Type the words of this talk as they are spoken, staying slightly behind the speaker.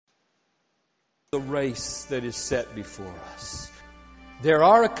the race that is set before us. There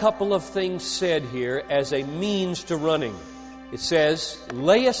are a couple of things said here as a means to running. It says,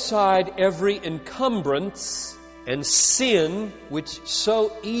 lay aside every encumbrance and sin which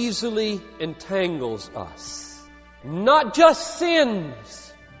so easily entangles us. Not just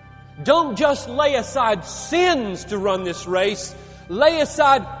sins. Don't just lay aside sins to run this race. Lay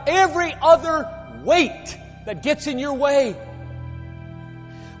aside every other weight that gets in your way.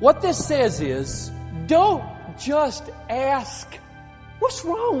 What this says is, don't just ask, what's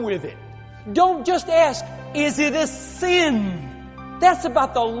wrong with it? Don't just ask, is it a sin? That's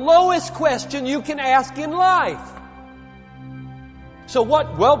about the lowest question you can ask in life. So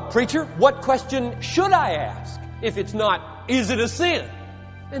what, preacher, what question should I ask if it's not, is it a sin?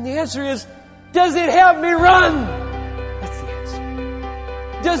 And the answer is, does it help me run? That's the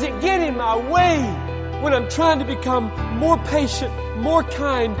answer. Does it get in my way when I'm trying to become more patient, more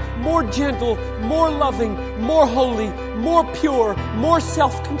kind, more gentle, more loving, more holy, more pure, more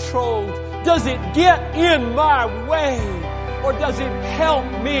self-controlled? Does it get in my way? Or does it help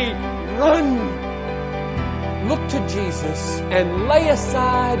me run? Look to Jesus and lay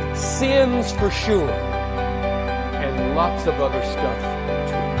aside sins for sure. And lots of other stuff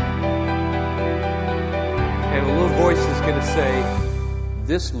too. And a little voice is going to say,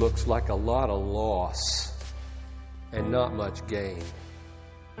 this looks like a lot of loss and not much gain.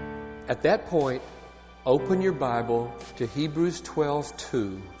 At that point, open your Bible to Hebrews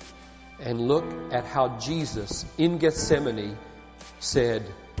 12:2 and look at how Jesus in Gethsemane said,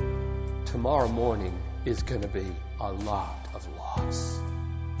 tomorrow morning is going to be a lot of loss.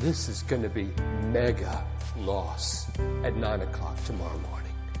 This is going to be mega loss at 9 o'clock tomorrow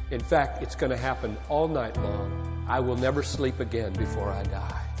morning. In fact, it's going to happen all night long. I will never sleep again before I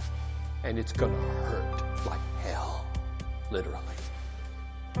die. And it's going to hurt like hell, literally.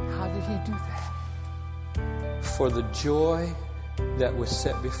 How did he do that? For the joy that was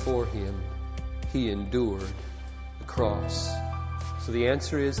set before him, he endured the cross. So the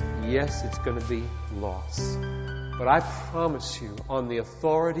answer is, yes, it's going to be loss. But I promise you, on the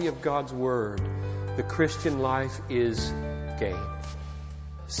authority of God's Word, the Christian life is gain.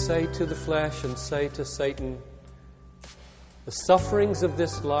 Say to the flesh and say to Satan, the sufferings of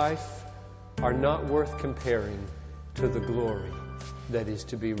this life are not worth comparing to the glory that is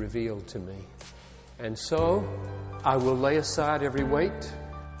to be revealed to me. And so, I will lay aside every weight,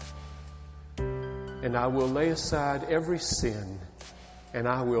 and I will lay aside every sin, and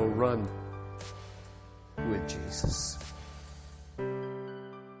I will run with Jesus.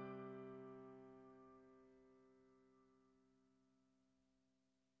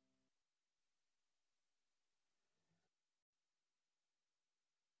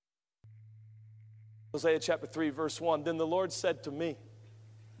 Hosea chapter 3, verse 1. Then the Lord said to me,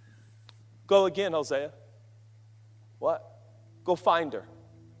 go again, Hosea. What? Go find her.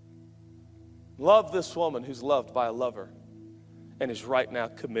 Love this woman who's loved by a lover and is right now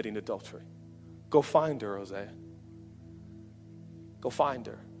committing adultery. Go find her, Hosea. Go find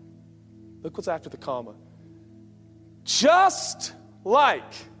her. Look what's after the comma. Just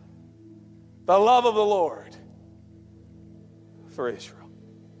like the love of the Lord for Israel.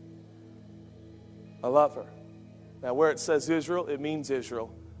 I love her. Now, where it says Israel, it means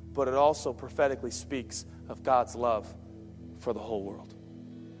Israel, but it also prophetically speaks of God's love for the whole world.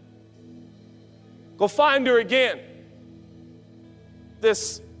 Go find her again.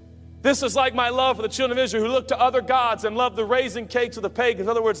 This is like my love for the children of Israel who look to other gods and love the raisin cakes of the pagans. In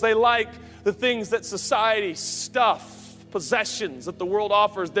other words, they like the things that society, stuff, possessions that the world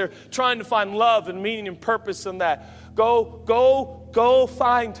offers. They're trying to find love and meaning and purpose in that. Go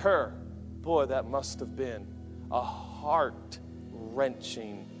find her. Boy, that must have been a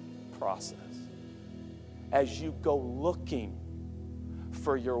heart-wrenching process. As you go looking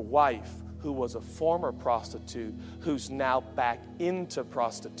for your wife who was a former prostitute who's now back into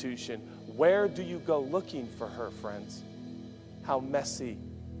prostitution, where do you go looking for her, friends? How messy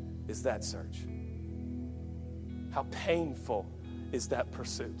is that search? How painful is that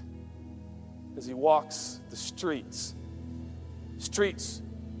pursuit? As he walks the streets,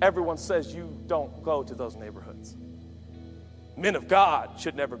 everyone says you don't go to those neighborhoods. Men of God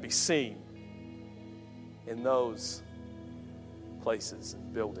should never be seen in those places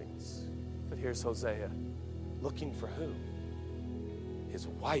and buildings. But here's Hosea looking for who? His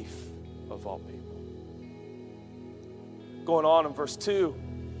wife, of all people. Going on in verse 2,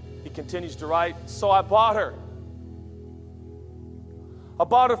 he continues to write, so I bought her. I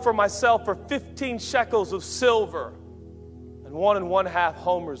bought her for myself for 15 shekels of silver and 1 1/2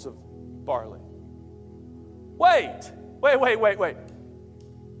 homers of barley. Wait.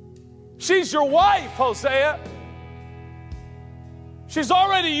 She's your wife, Hosea. She's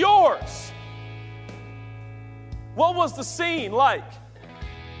already yours. What was the scene like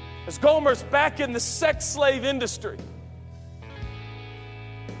as Gomer's back in the sex slave industry?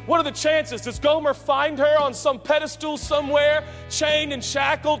 What are the chances? Does Gomer find her on some pedestal somewhere, chained and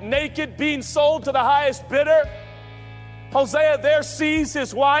shackled, naked, being sold to the highest bidder? Hosea there sees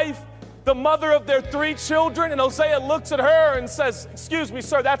his wife, the mother of their 3 children, and Hosea looks at her and says, "Excuse me,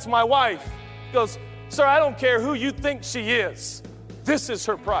 sir, that's my wife." He goes, "Sir, I don't care who you think she is. This is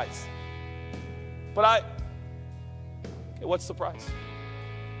her price." But okay, what's the price?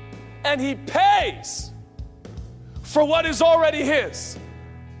 And he pays for what is already his.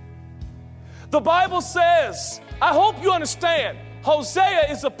 The Bible says, I hope you understand,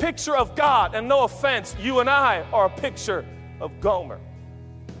 Hosea is a picture of God, and no offense, you and I are a picture of Gomer.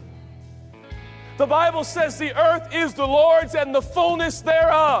 The Bible says the earth is the Lord's and the fullness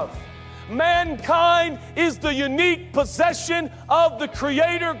thereof. Mankind is the unique possession of the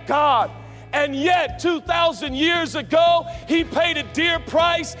Creator God. And yet, 2,000 years ago, He paid a dear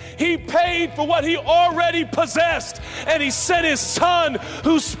price. He paid for what He already possessed. And He sent His Son,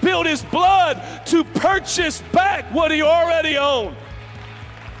 who spilled His blood, to purchase back what He already owned.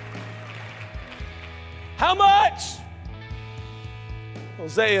 How much?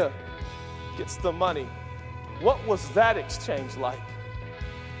 Hosea gets the money. What was that exchange like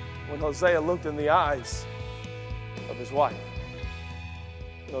when Hosea looked in the eyes of his wife?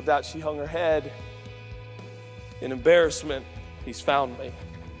 No doubt she hung her head in embarrassment. He's found me.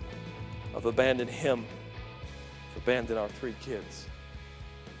 I've abandoned him. I've abandoned our 3 kids.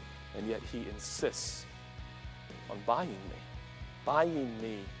 And yet he insists on buying me. Buying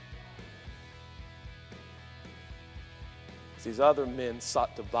me. These other men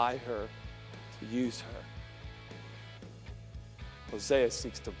sought to buy her, to use her. Hosea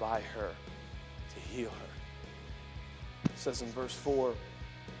seeks to buy her, to heal her. It says in verse 4,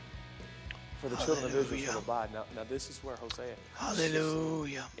 for the children of Israel shall abide. Now this is where Hosea.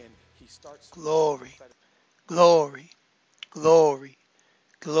 Hallelujah. And he starts. Glory, glory, glory,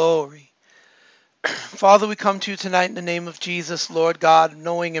 glory. Father, we come to you tonight in the name of Jesus, Lord God,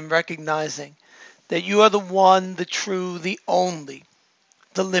 knowing and recognizing that you are the one, the true, the only,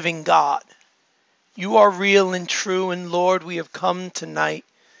 the living God. You are real and true, and Lord, we have come tonight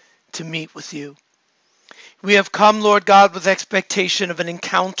to meet with you. We have come, Lord God, with expectation of an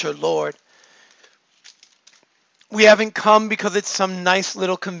encounter, Lord. We haven't come because it's some nice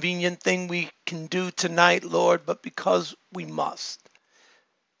little convenient thing we can do tonight, Lord, but because we must.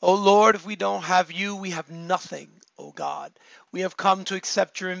 Oh, Lord, if we don't have you, we have nothing, oh God. We have come to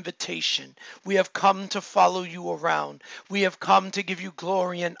accept your invitation. We have come to follow you around. We have come to give you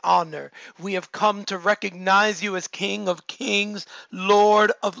glory and honor. We have come to recognize you as King of Kings,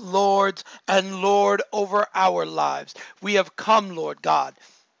 Lord of Lords, and Lord over our lives. We have come, Lord God,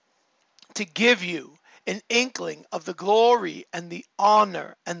 to give you an inkling of the glory and the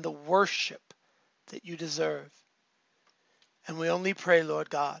honor and the worship that you deserve. And we only pray,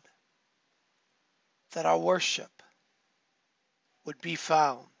 Lord God, that our worship would be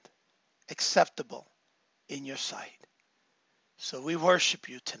found acceptable in your sight. So we worship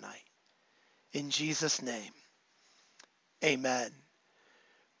you tonight. In Jesus' name, amen.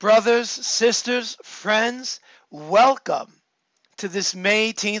 Brothers, sisters, friends, welcome to this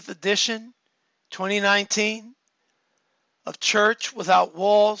May 18th edition, 2019, of Church Without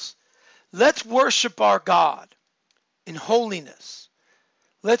Walls. Let's worship our God in holiness.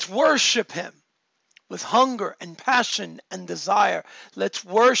 Let's worship Him with hunger and passion and desire. Let's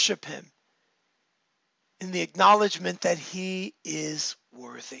worship Him in the acknowledgement that He is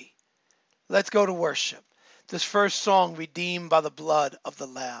worthy. Let's go to worship. This first song, Redeemed by the Blood of the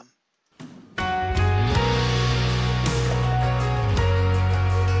Lamb.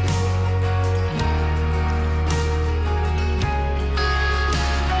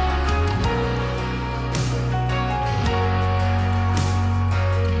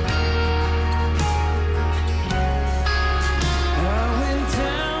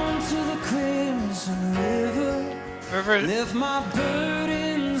 Left my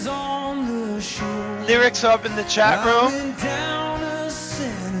burdens on the shore. Lyrics up in the chat room. I went down a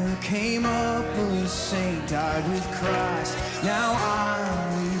sinner, came up a saint, died with Christ. Now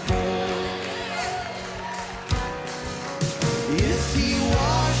I'm reborn. Yes, He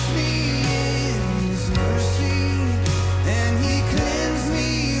washed me in His mercy, and He cleansed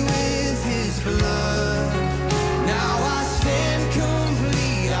me with His blood. Now I stand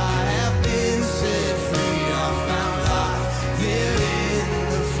complete. I have been set free. I found life there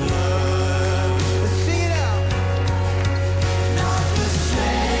in the flood. Let's sing it out. Not the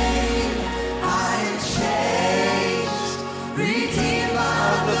same.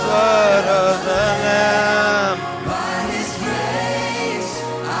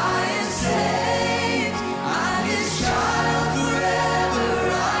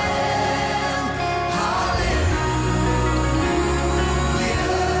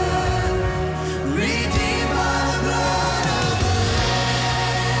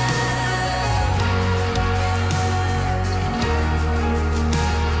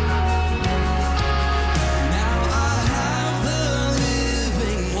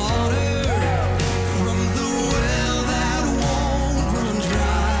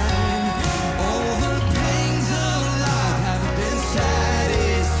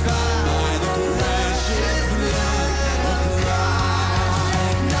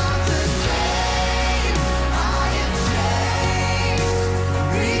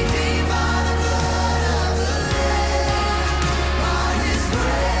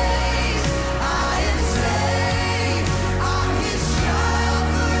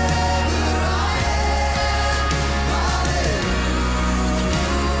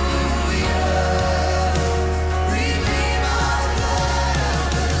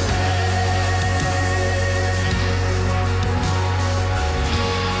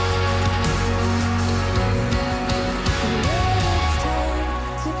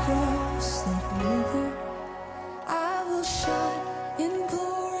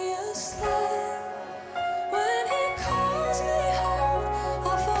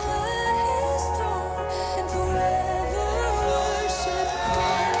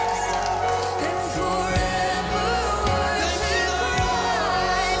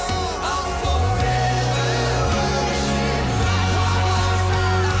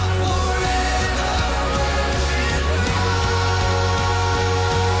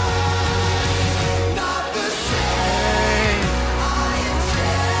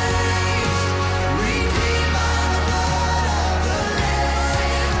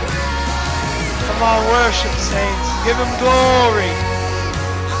 Come on, worship, saints. Give him glory.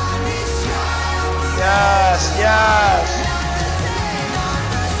 Yes, yes.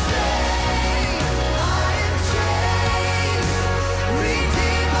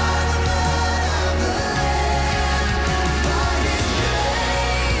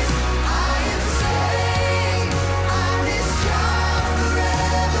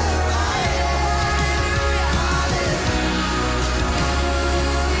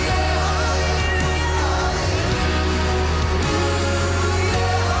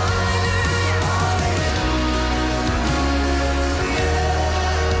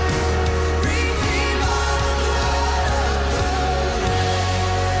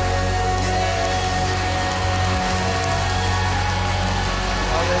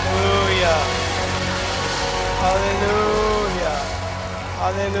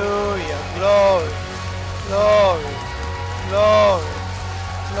 Hallelujah. Glory, glory, glory,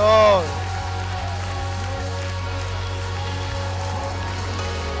 glory.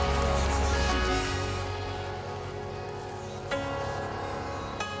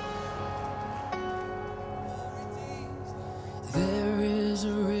 There is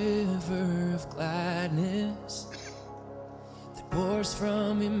a river of gladness that pours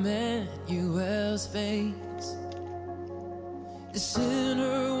from Emmanuel's veins. The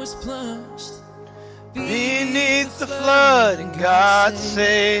sinner was plunged Beneath the flood, and God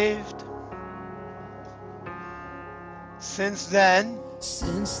saved. Since then,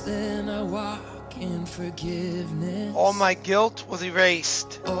 I walk in forgiveness. all my guilt was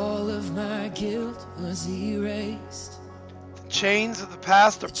erased. All of my guilt was erased. The chains of the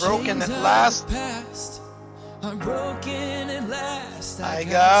past are broken at last. I'm broken at last. I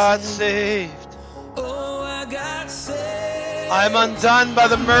got saved. Oh, I got saved. I'm undone by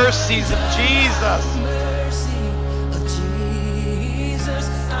the mercies of Jesus. Mercy of Jesus.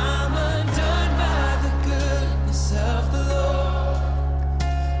 I'm undone by the goodness of the Lord.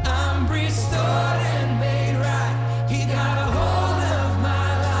 I'm restored and made right. He got a hold of my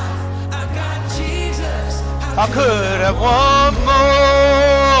life. I've got Jesus. How could I want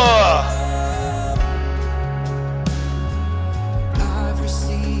more? I've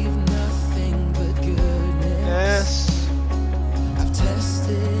received nothing but goodness. Yes. I've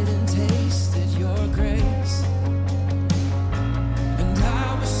tested and tasted your grace. And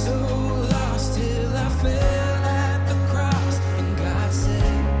I was so lost till I fell at the cross and got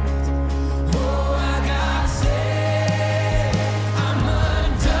saved. Oh, I got saved. I'm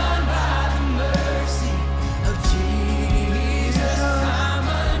undone by the mercy of Jesus. I'm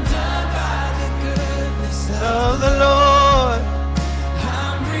undone by the goodness Of the Lord.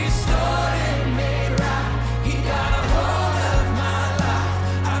 I'm restored and made right. He got a hold of my life.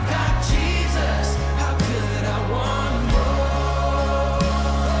 I've got Jesus. How could I want more?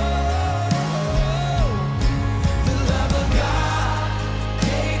 The love of God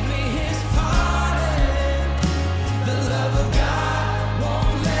gave me his pardon. The love of God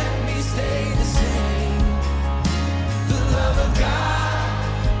won't let me stay the same. The love of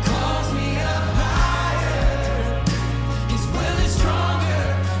God calls me up higher. His will is stronger,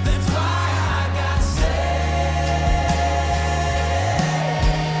 that's why I got saved.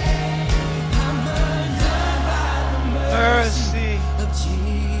 I'm undone by the mercy Mercy. of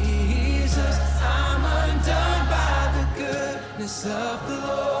Jesus. I'm undone by the goodness of the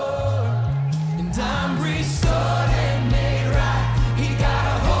Lord. And I'm restored and made right. He got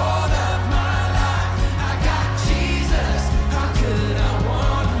a hold of my life. I got Jesus. How could I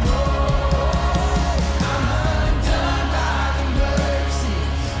want more? I'm undone by the mercy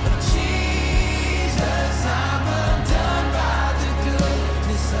of Jesus. I'm undone by the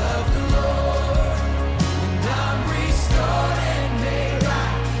goodness of the Lord. And I'm restored and made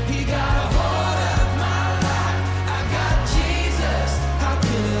right. He got a hold of my life. I got Jesus. How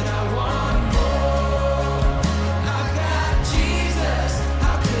could I want more? I got Jesus.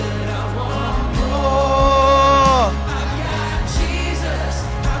 How could I want more? Oh, I got Jesus.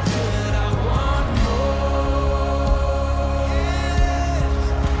 How could I want more? Yes,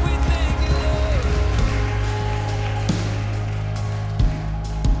 we thank you, Lord.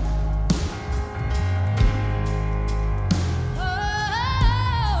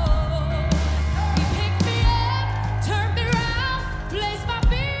 He picked me up, turned me round, placed my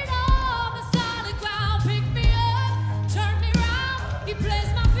feet on the solid ground. Picked me up, turned me round, he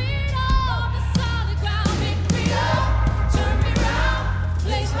placed my feet on the solid ground. Picked me up, turned me round,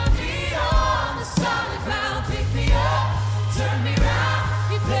 placed my feet on the solid ground. Picked me up, turned me round,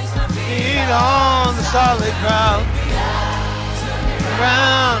 he placed my feet feet on the solid ground.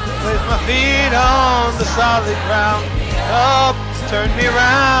 Ground. Place my feet on the solid ground. Up, turn me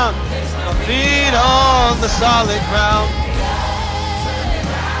around. My feet on the solid ground.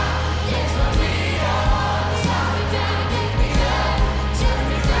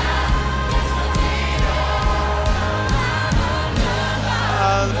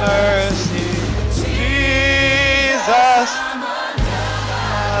 Mercy, Jesus,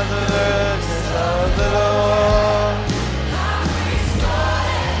 the mercies of the Lord.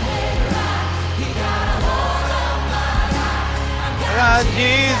 God,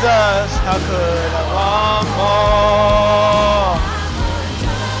 Jesus, how could I want more?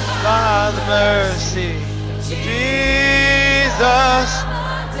 God, the mercy, Jesus.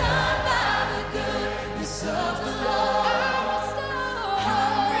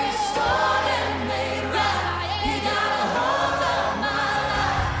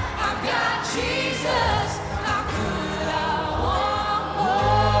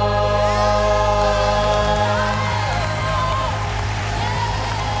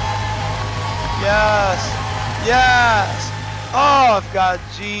 Yes, yes. Oh, I've got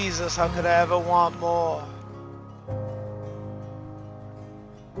Jesus. How could I ever want more?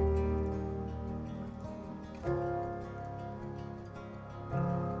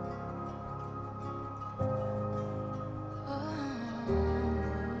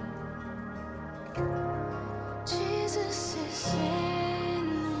 Jesus is in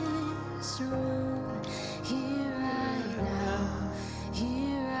this room, here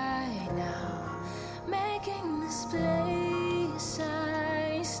right now, making this place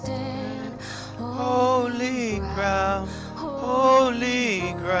I stand. Holy ground,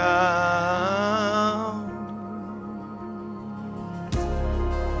 holy ground.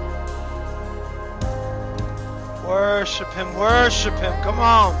 Worship him, worship him. Come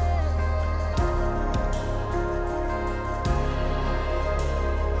on.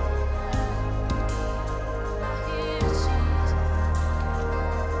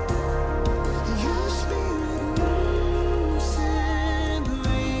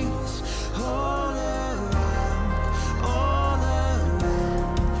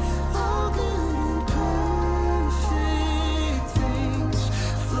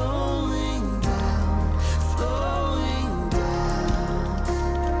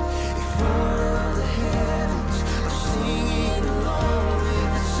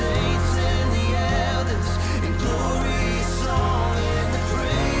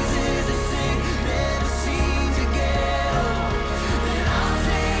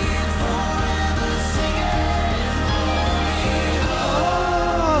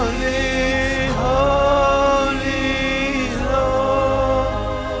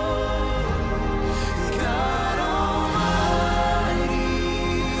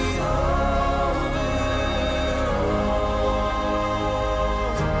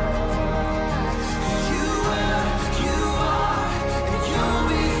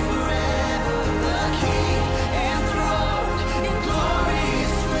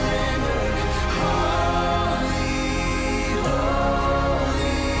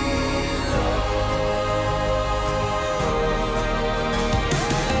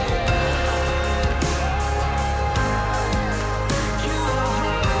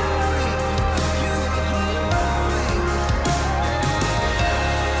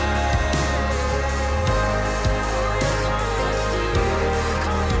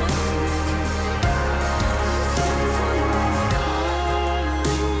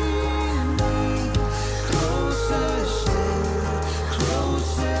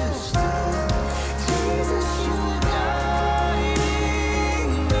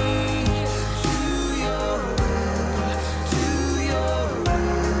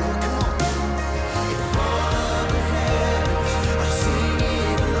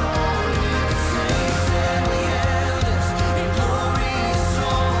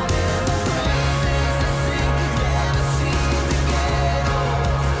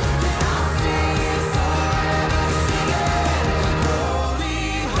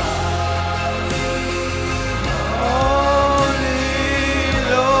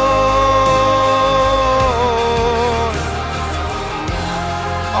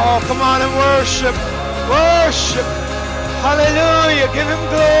 Come on and worship. Worship. Hallelujah. Give him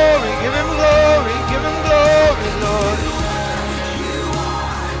glory. Give him glory. Give him glory, Lord.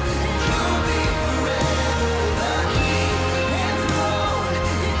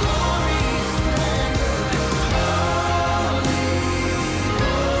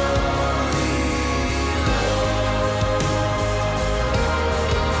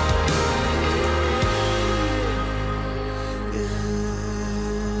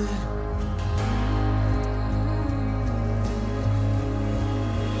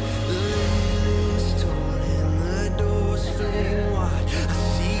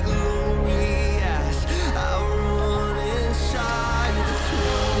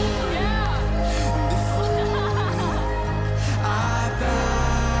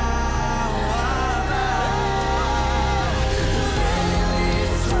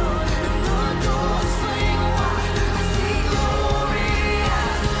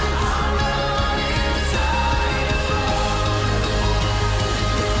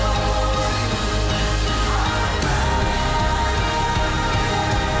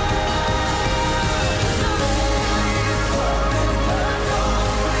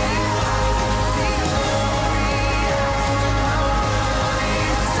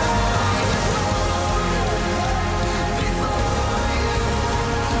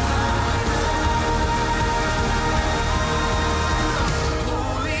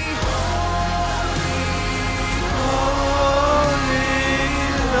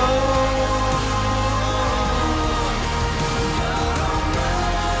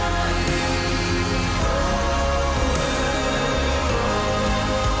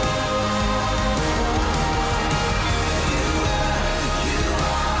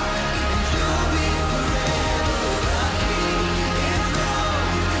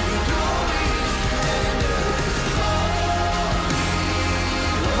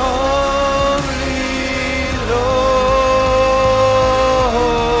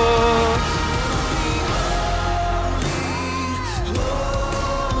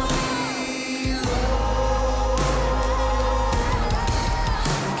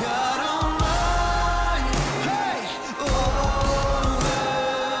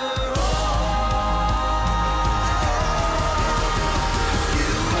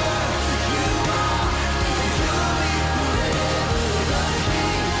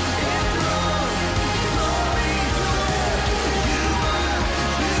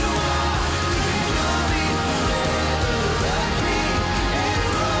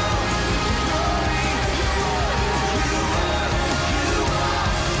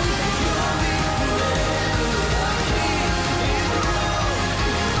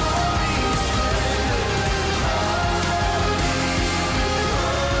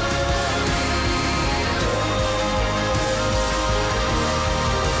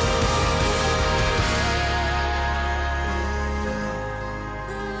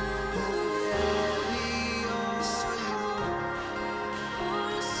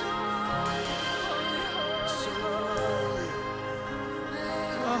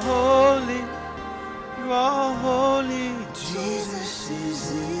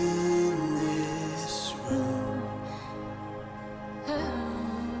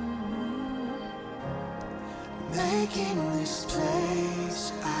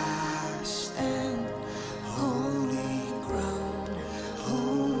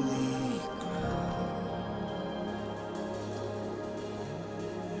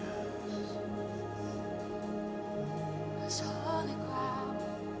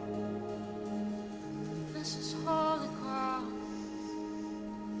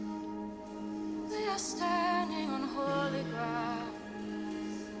 are standing on holy ground.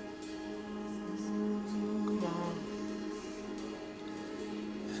 Come on.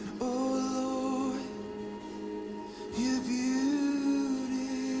 Oh Lord, you're beautiful.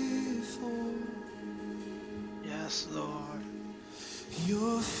 Yes, Lord.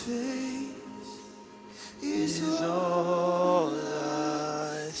 Your face is All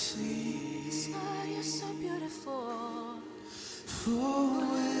I see. God, you're so beautiful. For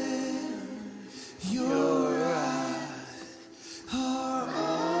when your eyes are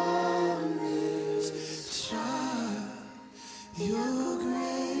on this child, your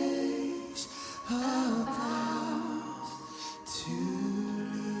grace abounds to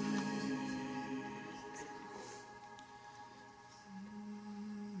me.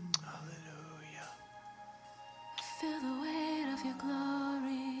 Hallelujah. Feel the weight of your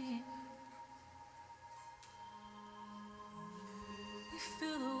glory. We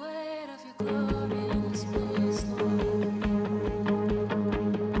feel the weight of your glory in this place, Lord.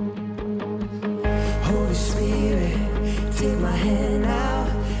 Holy Spirit, take my hand now,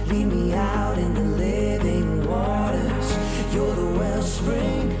 lead me out in the living waters. You're the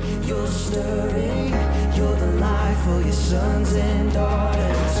wellspring, you're stirring, you're the life for your sons and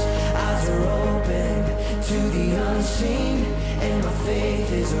daughters. Eyes are open to the unseen, and my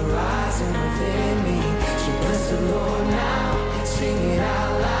faith is arising within me. So bless the Lord now, sing it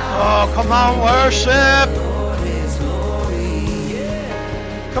out loud. Oh, come on, worship. Lord is glory,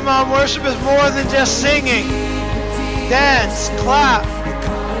 Come on, worship is more than just singing. Dance, clap,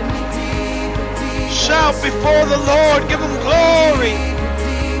 shout before the Lord. Give him glory.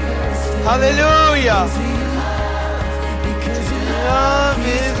 Hallelujah. Love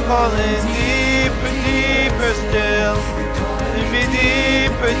is calling deeper, deeper still. Let me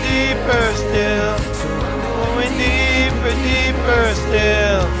deeper, deeper still. Going deeper, deeper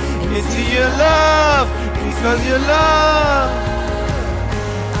still. Into your love, because your love.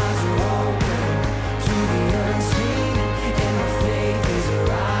 to the unseen, and my faith is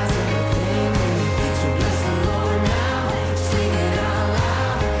arising within me. So bless the Lord now, sing it out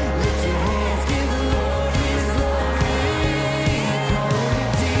loud. Lift your hands, give the Lord His glory. You're calling me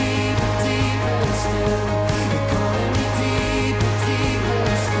deeper, deeper still. You're calling me deeper, deeper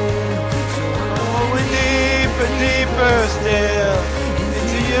still. So I'm Going deeper, deeper still.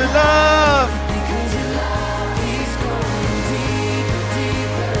 Into your love. because your love keeps going deeper,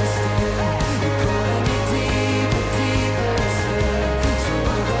 deeper still. You're calling me deeper, deeper still. So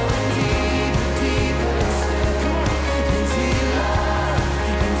I'm going deeper, deeper still. Into your love,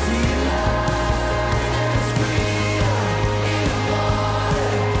 into your love. There's freedom in the water.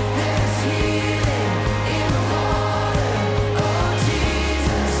 There's healing in the water. Oh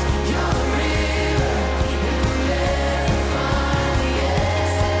Jesus, you're the river. You'll never find the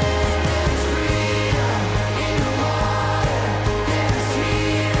end. There's freedom in the water. There's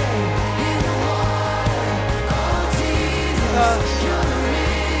healing in the water. Oh Jesus, you're the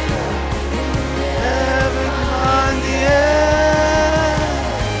river. Never find the end.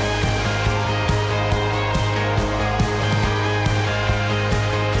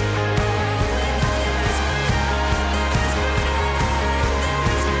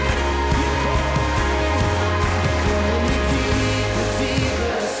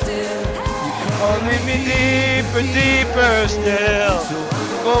 Calling me deeper, deeper still.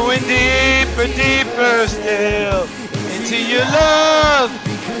 Going deeper, deeper still. Into your love.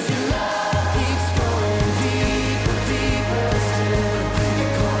 Because your love keeps going deeper, deeper still.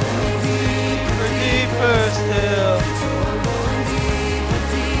 You're calling me deeper, Deeper still. so I'm going deeper,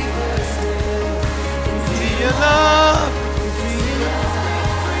 deeper still. Into your love. Into your love,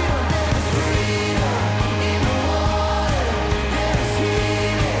 there's freedom in the water. There's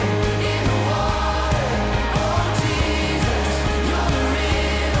healing in the water. Oh Jesus, you're the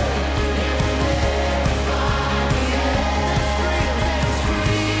river. You'll never find the end. There's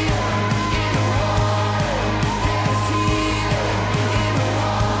freedom in the water. There's healing in the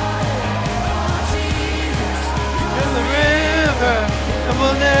water. Oh Jesus, In the river. And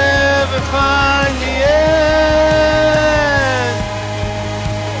we'll never find the end.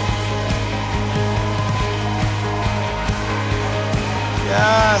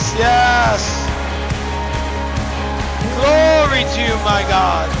 Yes, yes. Glory to you, my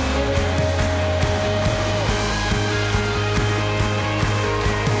God.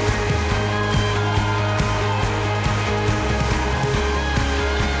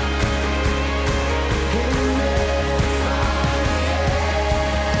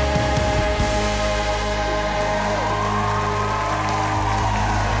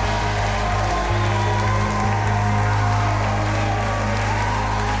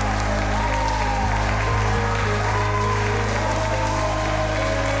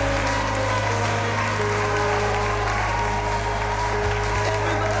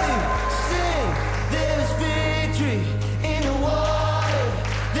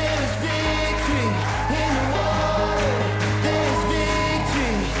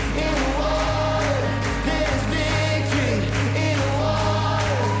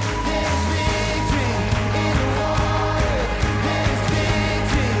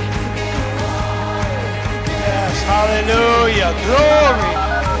 Hallelujah. Glory.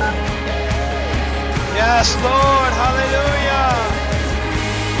 Yes, Lord. Hallelujah.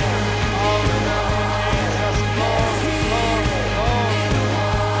 Oh, we love you, Jesus. Glory, glory,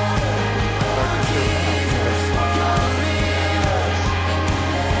 glory.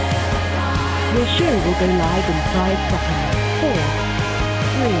 Your show will go live in 5 seconds. 4,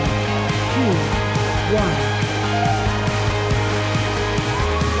 3, 2, 1.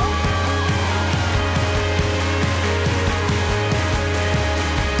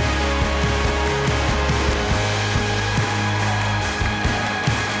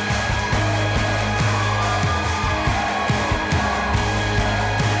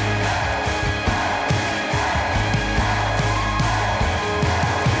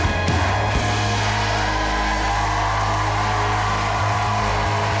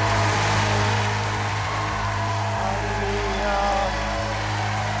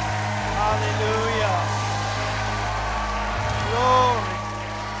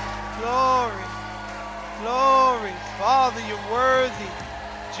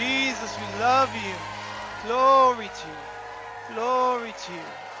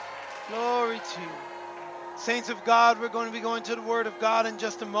 Saints of God, we're going to be going to the Word of God in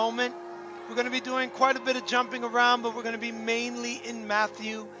just a moment. We're going to be doing quite a bit of jumping around, but we're going to be mainly in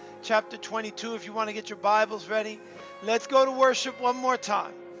Matthew chapter 22. If you want to get your Bibles ready, let's go to worship one more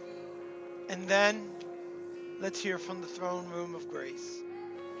time. And then let's hear from the throne room of grace.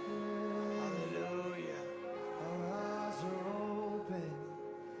 Hallelujah. Our eyes are open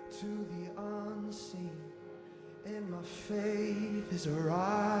to the unseen, and my faith is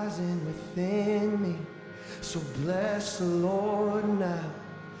arising within me. So bless the Lord now,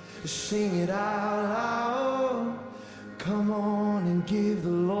 sing it out loud. Come on and give the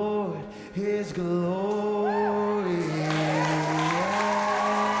Lord His glory.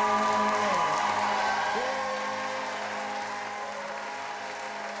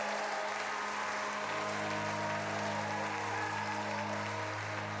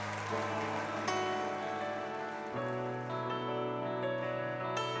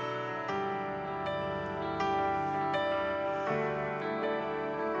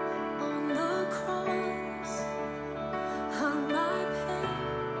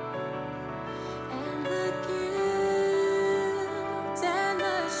 The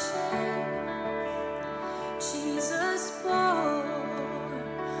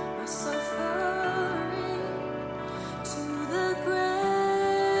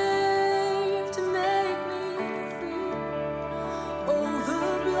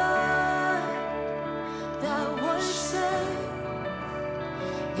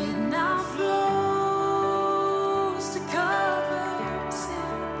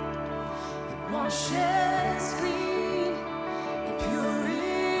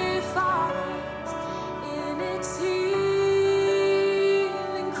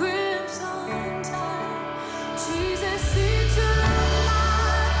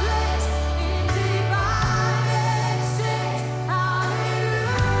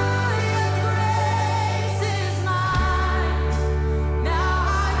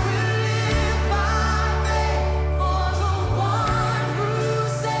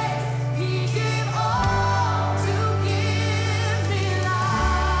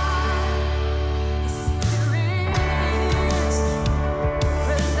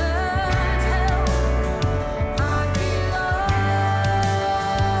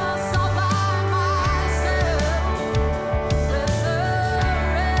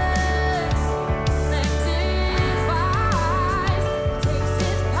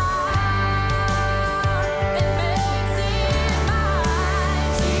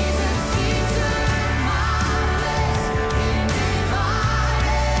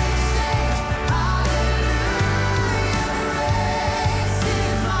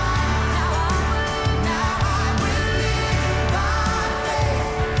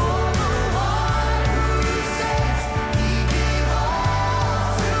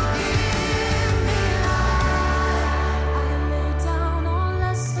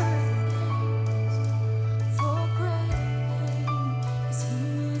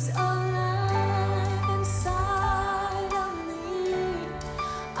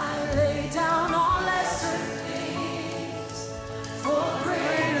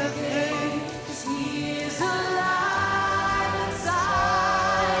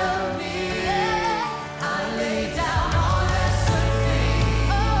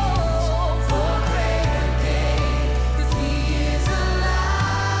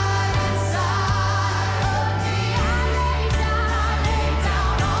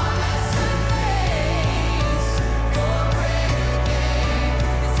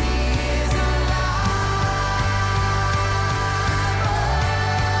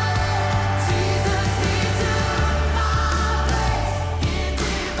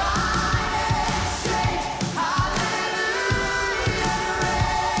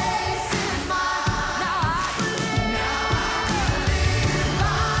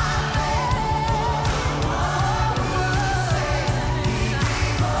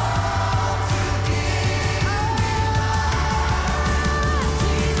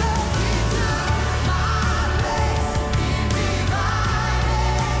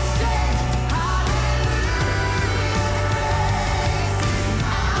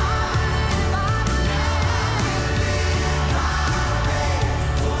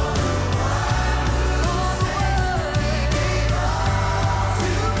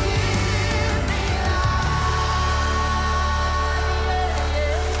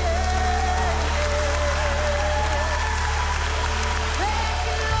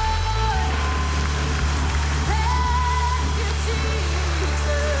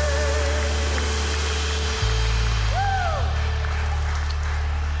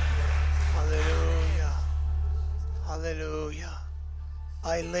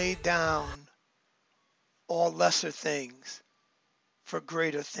I laid down all lesser things for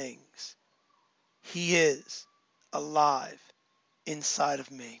greater things. He is alive inside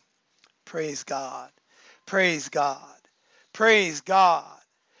of me. Praise God. Praise God. Praise God.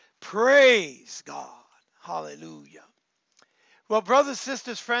 Praise God. Hallelujah. Well, brothers,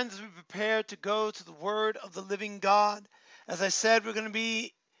 sisters, friends, we prepare to go to the Word of the living God. As I said, we're going to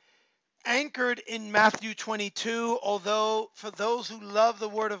be anchored in Matthew 22, although for those who love the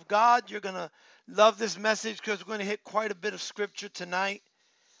Word of God, you're going to love this message because we're going to hit quite a bit of Scripture tonight.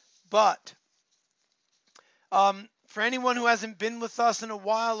 But for anyone who hasn't been with us in a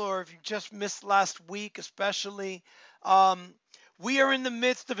while, or if you just missed last week especially, we are in the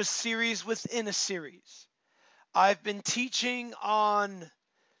midst of a series within a series. I've been teaching on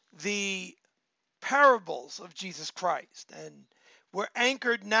the parables of Jesus Christ, and we're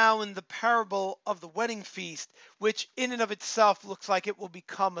anchored now in the parable of the wedding feast, which in and of itself looks like it will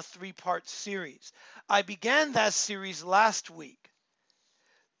become a 3-part series. I began that series last week,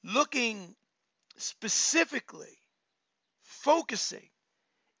 looking specifically, focusing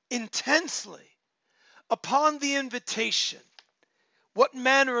intensely upon the invitation, what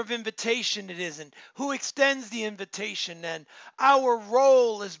manner of invitation it is, and who extends the invitation, and our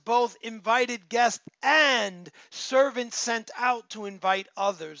role as both invited guest and servant sent out to invite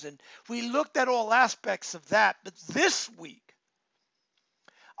others. And we looked at all aspects of that. But this week,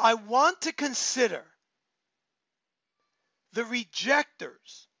 I want to consider the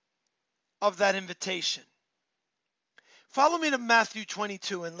rejectors of that invitation. Follow me to Matthew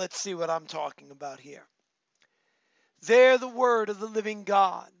 22, and let's see what I'm talking about here. There the word of the living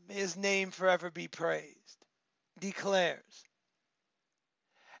God, may his name forever be praised, declares,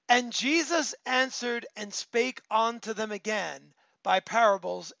 "And Jesus answered and spake unto them again by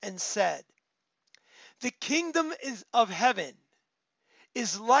parables, and said, The kingdom of heaven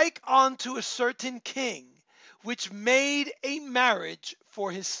is like unto a certain king, which made a marriage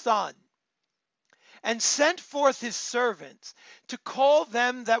for his son, and sent forth his servants to call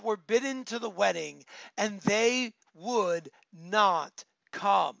them that were bidden to the wedding, and they would not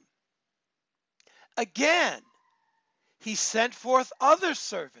come. Again, he sent forth other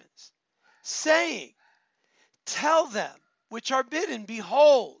servants, saying, Tell them which are bidden,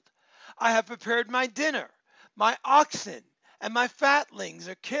 Behold, I have prepared my dinner. My oxen and my fatlings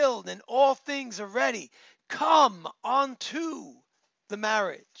are killed, and all things are ready. Come unto the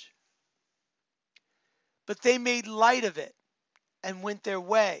marriage. But they made light of it, and went their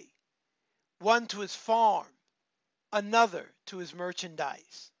way, one to his farm, another to his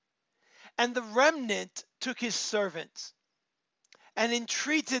merchandise. And the remnant took his servants, and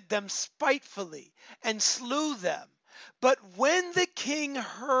entreated them spitefully, and slew them. But when the king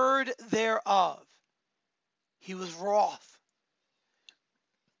heard thereof, he was wroth,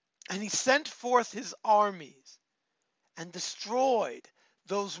 and he sent forth his armies, and destroyed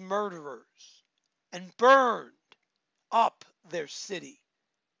those murderers, and burned up their city.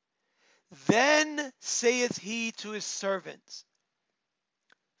 Then saith he to his servants,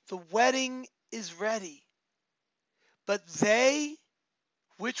 The wedding is ready, but they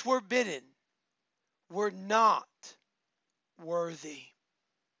which were bidden were not worthy.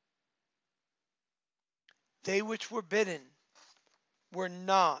 They which were bidden were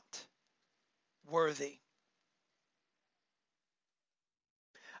not worthy.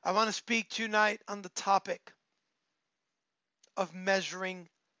 I want to speak tonight on the topic of measuring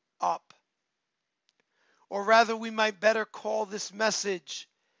up. Or rather, we might better call this message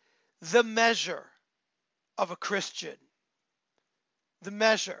the measure of a Christian. The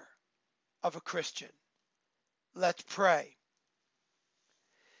measure of a Christian. Let's pray.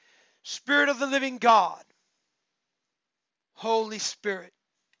 Spirit of the living God, Holy Spirit,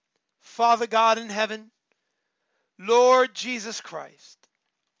 Father God in heaven, Lord Jesus Christ,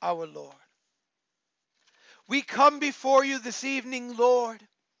 our Lord. We come before you this evening, Lord,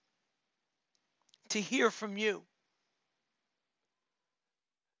 to hear from you.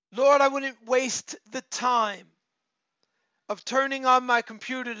 Lord, I wouldn't waste the time of turning on my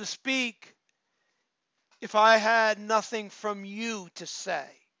computer to speak if I had nothing from you to say.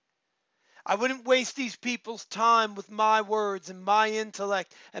 I wouldn't waste these people's time with my words and my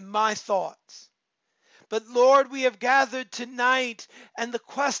intellect and my thoughts. But Lord, we have gathered tonight, and the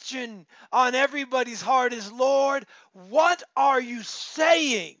question on everybody's heart is, Lord, what are you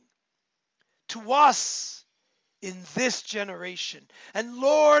saying to us in this generation? And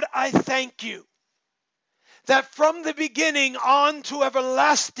Lord, I thank you that from the beginning on to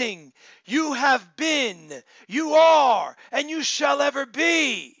everlasting, you have been, you are, and you shall ever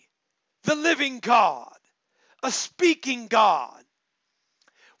be the living God, a speaking God.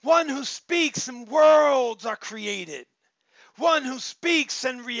 One who speaks and worlds are created. One who speaks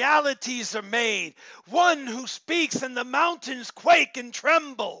and realities are made. One who speaks and the mountains quake and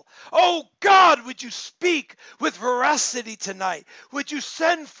tremble. Oh God, would you speak with veracity tonight? Would you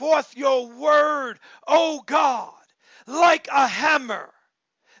send forth your word, oh God, like a hammer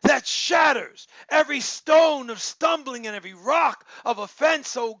that shatters every stone of stumbling and every rock of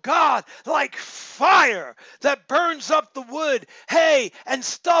offense, oh God, like fire that burns up the wood, hay, and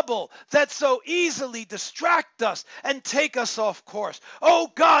stubble that so easily distract us and take us off course.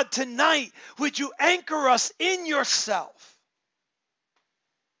 Oh God, tonight, would you anchor us in yourself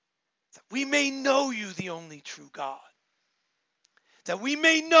that we may know you, the only true God, that we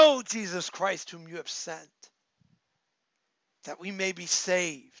may know Jesus Christ whom you have sent, that we may be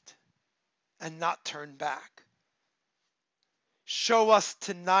saved and not turn back. Show us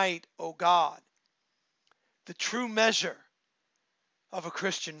tonight, O God, the true measure of a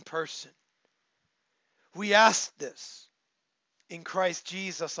Christian person. We ask this in Christ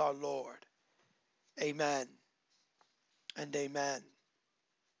Jesus our Lord. Amen and amen.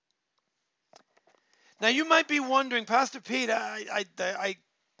 Now you might be wondering, Pastor Pete, I'm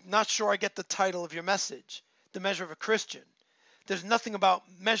not sure I get the title of your message, The Measure of a Christian. There's nothing about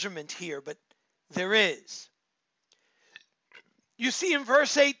measurement here, but there is. You see, in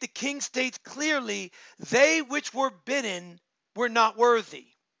verse 8, the king states clearly, they which were bidden were not worthy.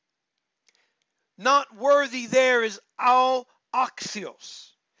 Not worthy there is ao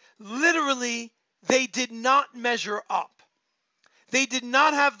axios. Literally, they did not measure up. They did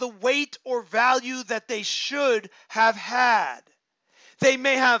not have the weight or value that they should have had. They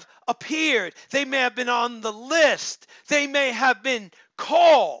may have appeared. They may have been on the list. They may have been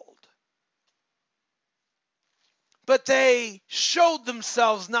called. But they showed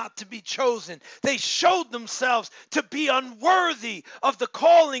themselves not to be chosen. They showed themselves to be unworthy of the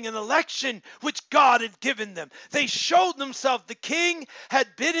calling and election which God had given them. They showed themselves. The king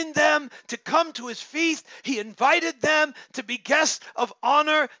had bidden them to come to his feast. He invited them to be guests of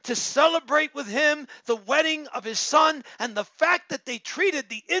honor, to celebrate with him the wedding of his son. And the fact that they treated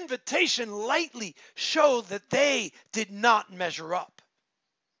the invitation lightly showed that they did not measure up.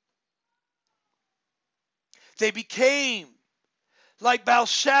 They became like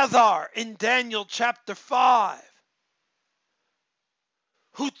Belshazzar in Daniel chapter 5,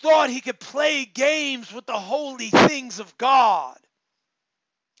 who thought he could play games with the holy things of God.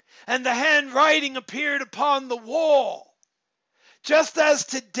 And the handwriting appeared upon the wall. Just as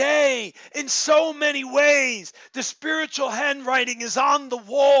today, in so many ways, the spiritual handwriting is on the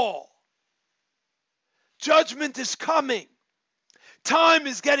wall. Judgment is coming. Time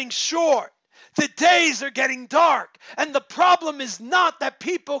is getting short. The days are getting dark, and the problem is not that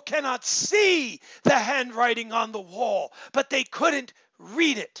people cannot see the handwriting on the wall, but they couldn't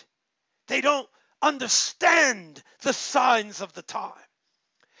read it. They don't understand the signs of the time.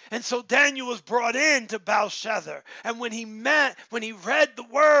 And so Daniel was brought in to Belshazzar, and when he read the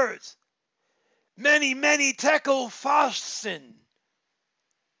words, many, many tekel fasin,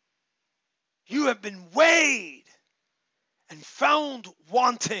 you have been weighed and found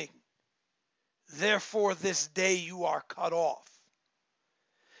wanting. Therefore, this day you are cut off.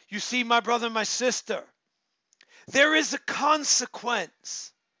 You see, my brother, my sister, there is a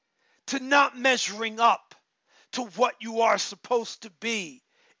consequence to not measuring up to what you are supposed to be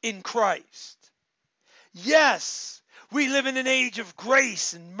in Christ. Yes, we live in an age of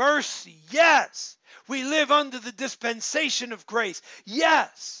grace and mercy. Yes, we live under the dispensation of grace.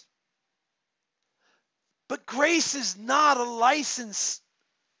 Yes. But grace is not a license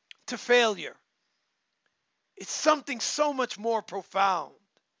to failure. It's something so much more profound.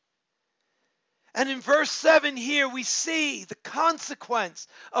 And in verse 7 here, we see the consequence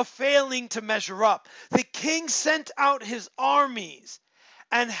of failing to measure up. The king sent out his armies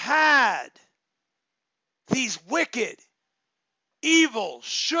and had these wicked, evil,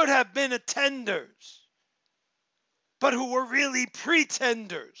 should have been attenders, but who were really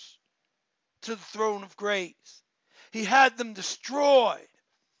pretenders to the throne of grace. He had them destroyed.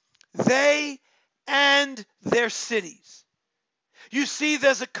 They and their cities. You see,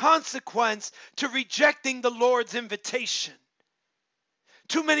 there's a consequence to rejecting the Lord's invitation.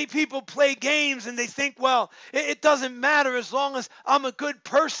 Too many people play games and they think, well, it doesn't matter as long as I'm a good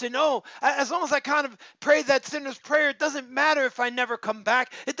person. Oh, as long as I kind of pray that sinner's prayer, it doesn't matter if I never come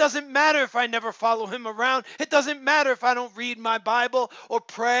back. It doesn't matter if I never follow him around. It doesn't matter if I don't read my Bible or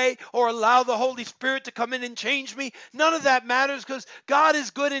pray or allow the Holy Spirit to come in and change me. None of that matters because God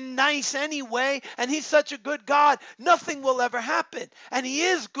is good and nice anyway, and he's such a good God. Nothing will ever happen. And he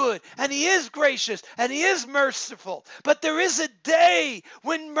is good, and he is gracious, and he is merciful. But there is a day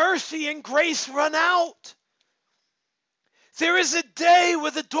when mercy and grace run out. There is a day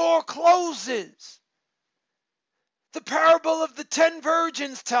where the door closes. The parable of the 10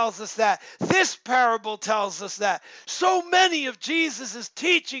 virgins tells us that. This parable tells us that. So many of Jesus'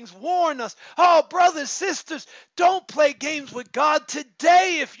 teachings warn us, oh, brothers, sisters, don't play games with God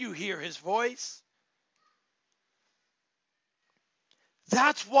today if you hear his voice.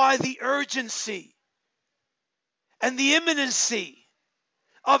 That's why the urgency and the imminency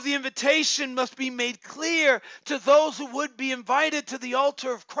of the invitation must be made clear to those who would be invited to the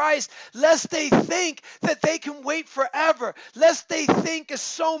altar of Christ, lest they think that they can wait forever, lest they think, as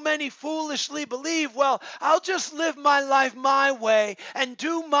so many foolishly believe, well, I'll just live my life my way and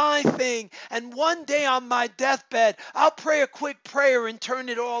do my thing, and one day on my deathbed, I'll pray a quick prayer and turn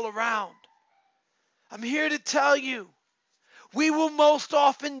it all around. I'm here to tell you, we will most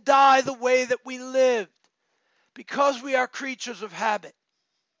often die the way that we lived, because we are creatures of habit.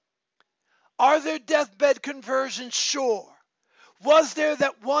 Are there deathbed conversions? Sure. Was there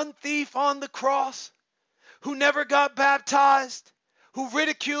that one thief on the cross who never got baptized, who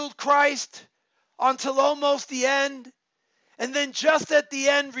ridiculed Christ until almost the end, and then just at the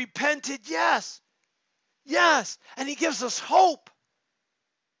end repented? Yes. Yes. And he gives us hope.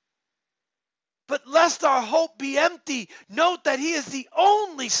 But lest our hope be empty, note that he is the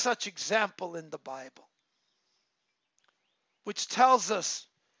only such example in the Bible, which tells us,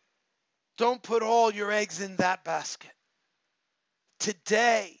 don't put all your eggs in that basket.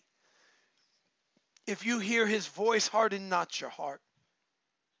 Today, if you hear his voice, harden not your heart.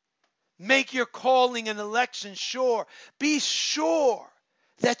 Make your calling and election sure. Be sure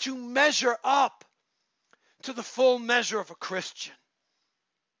that you measure up to the full measure of a Christian.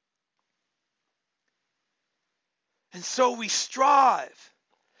 And so we strive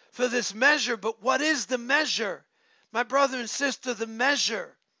for this measure. But what is the measure? My brother and sister, the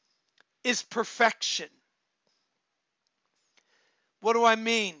measure is perfection. What do I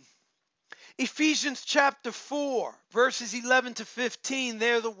mean? Ephesians chapter 4, verses 11 to 15,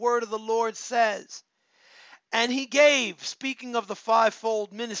 there the word of the Lord says, and he gave, speaking of the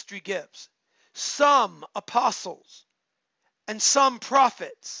fivefold ministry gifts, some apostles, and some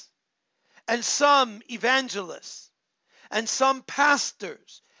prophets, and some evangelists, and some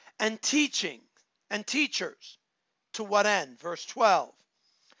pastors, and teachers. To what end? Verse 12.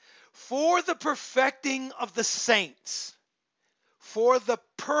 For the perfecting of the saints. For the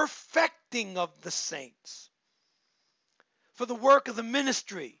perfecting of the saints. For the work of the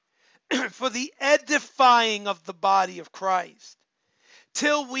ministry. For the edifying of the body of Christ.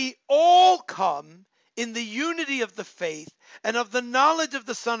 Till we all come in the unity of the faith and of the knowledge of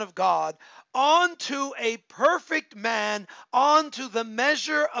the Son of God, unto a perfect man, unto the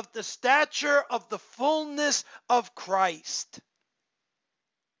measure of the stature of the fullness of Christ.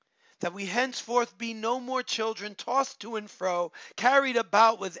 That we henceforth be no more children, tossed to and fro, carried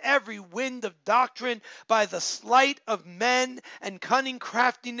about with every wind of doctrine, by the sleight of men and cunning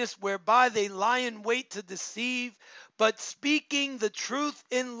craftiness, whereby they lie in wait to deceive, but speaking the truth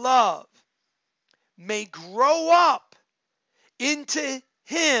in love, may grow up into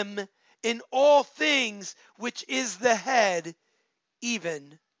him in all things, which is the head,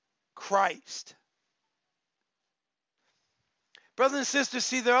 even Christ. Brothers and sisters,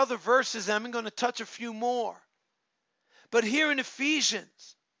 see, there are other verses, and I'm going to touch a few more. But here in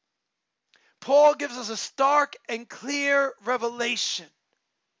Ephesians, Paul gives us a stark and clear revelation.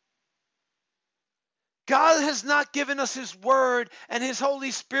 God has not given us his word and his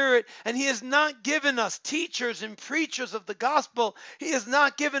Holy Spirit, and he has not given us teachers and preachers of the gospel. He has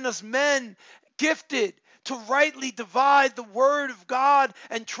not given us men gifted to rightly divide the word of God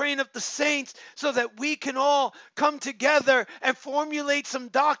and train up the saints so that we can all come together and formulate some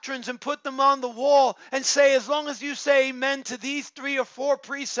doctrines and put them on the wall and say, as long as you say amen to these 3 or 4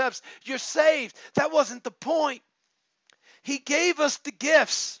 precepts, you're saved. That wasn't the point. He gave us the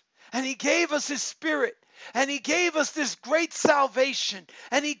gifts, and he gave us his Spirit, and he gave us this great salvation,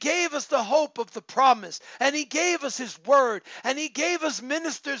 and he gave us the hope of the promise, and he gave us his word, and he gave us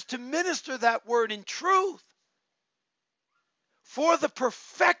ministers to minister that word in truth for the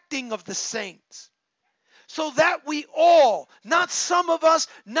perfecting of the saints. So that we all, not some of us,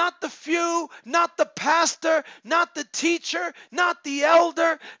 not the few, not the pastor, not the teacher, not the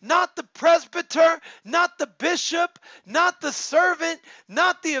elder, not the presbyter, not the bishop, not the servant,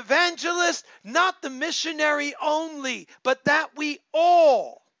 not the evangelist, not the missionary only, but that we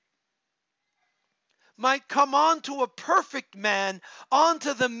all might come on to a perfect man,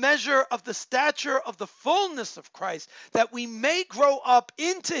 onto the measure of the stature of the fullness of Christ, that we may grow up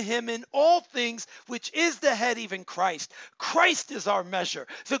into him in all things, which is the head, even Christ. Christ is our measure.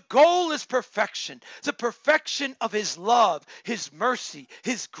 The goal is perfection, the perfection of his love, his mercy,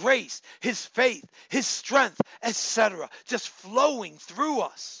 his grace, his faith, his strength, etc., just flowing through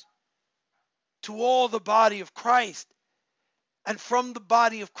us to all the body of Christ. And from the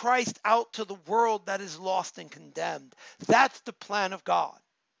body of Christ out to the world that is lost and condemned. That's the plan of God.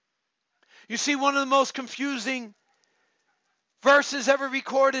 You see, one of the most confusing verses ever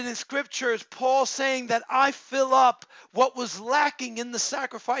recorded in Scripture is Paul saying that I fill up what was lacking in the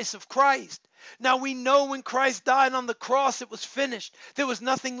sacrifice of Christ. Now we know when Christ died on the cross, it was finished. There was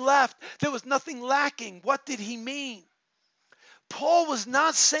nothing left. There was nothing lacking. What did he mean? Paul was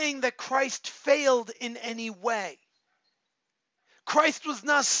not saying that Christ failed in any way. Christ was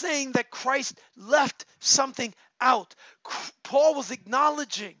not saying that Christ left something out. Paul was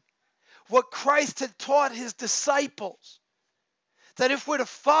acknowledging what Christ had taught his disciples, that if we're to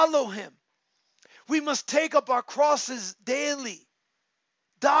follow him, we must take up our crosses daily,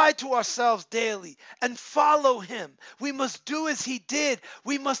 die to ourselves daily, and follow him. We must do as he did.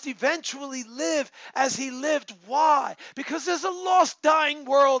 We must eventually live as he lived. Why? Because there's a lost, dying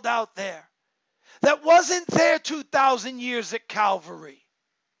world out there that wasn't there 2,000 years at Calvary.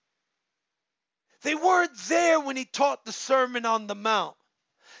 They weren't there when he taught the Sermon on the Mount.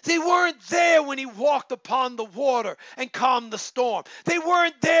 They weren't there when he walked upon the water and calmed the storm. They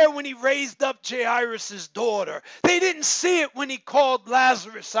weren't there when he raised up Jairus' daughter. They didn't see it when he called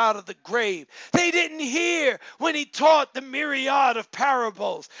Lazarus out of the grave. They didn't hear when he taught the myriad of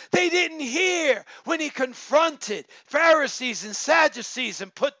parables. They didn't hear when he confronted Pharisees and Sadducees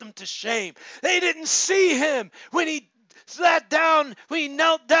and put them to shame. They didn't see him when he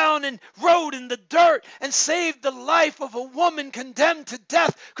knelt down and wrote in the dirt and saved the life of a woman condemned to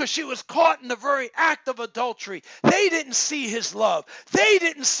death because she was caught in the very act of adultery. They didn't see his love. They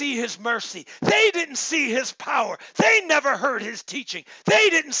didn't see his mercy. They didn't see his power. They never heard his teaching. They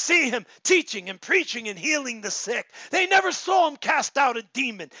didn't see him teaching and preaching and healing the sick. They never saw him cast out a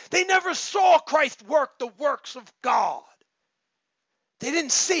demon. They never saw Christ work the works of God. They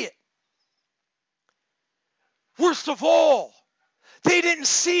didn't see it. Worst of all, they didn't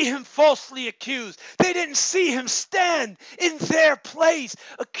see him falsely accused. They didn't see him stand in their place,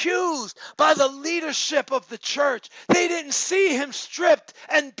 accused by the leadership of the church. They didn't see him stripped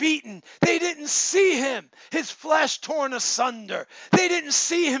and beaten. They didn't see him, his flesh torn asunder. They didn't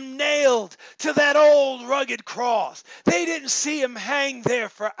see him nailed to that old rugged cross. They didn't see him hang there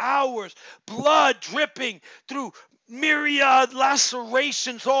for hours, blood dripping through myriad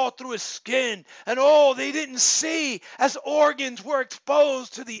lacerations all through his skin. And they didn't see as organs were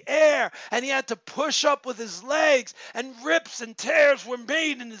exposed to the air and he had to push up with his legs, and rips and tears were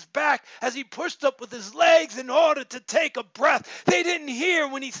made in his back as he pushed up with his legs in order to take a breath. They didn't hear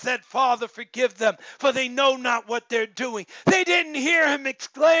when he said, Father, forgive them, for they know not what they're doing. They didn't hear him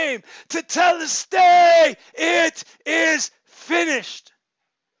exclaim, Tetelestai, it is finished.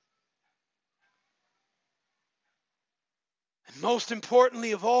 Most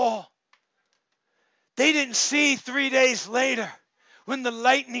importantly of all, they didn't see 3 days later when the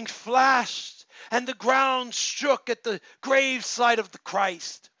lightning flashed and the ground shook at the graveside of the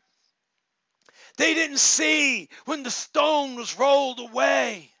Christ. They didn't see when the stone was rolled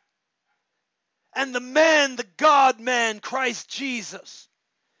away and the God-man, Christ Jesus,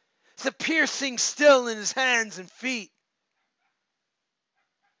 the piercing still in his hands and feet,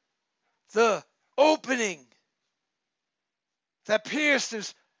 the opening that pierced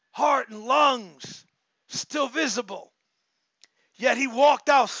his heart and lungs, still visible. Yet he walked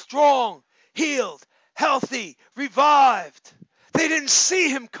out strong, healed, healthy, revived. They didn't see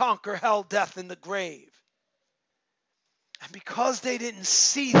him conquer hell, death, and the grave. And because they didn't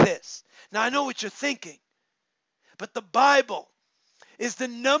see this, now I know what you're thinking, but the Bible is the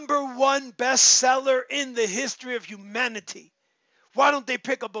 #1 bestseller in the history of humanity. Why don't they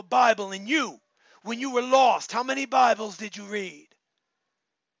pick up a Bible and when you were lost, how many Bibles did you read?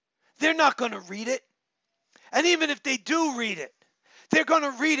 They're not going to read it. And even if they do read it, they're going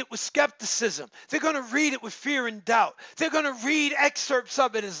to read it with skepticism. They're going to read it with fear and doubt. They're going to read excerpts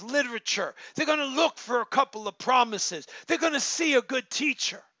of it as literature. They're going to look for a couple of promises. They're going to see a good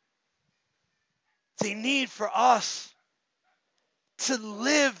teacher. They need for us to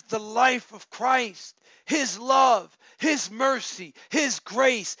live the life of Christ, his love, His mercy, His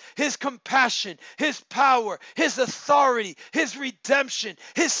grace, His compassion, His power, His authority, His redemption,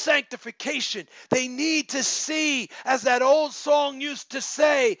 His sanctification. They need to see, as that old song used to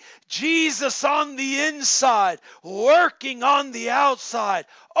say, Jesus on the inside, working on the outside.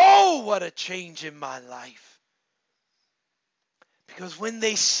 Oh, what a change in my life. Because when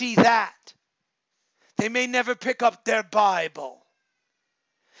they see that, they may never pick up their Bible.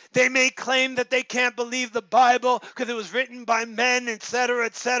 They may claim that they can't believe the Bible because it was written by men, etc.,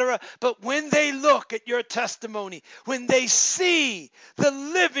 etc. But when they look at your testimony, when they see the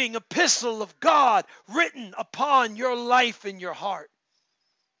living epistle of God written upon your life and your heart,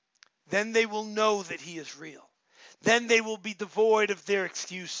 then they will know that He is real. Then they will be devoid of their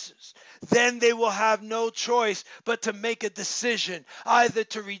excuses. Then they will have no choice but to make a decision, either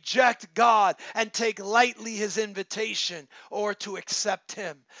to reject God and take lightly His invitation, or to accept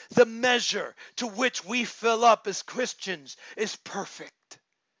Him. The measure to which we fill up as Christians is perfect.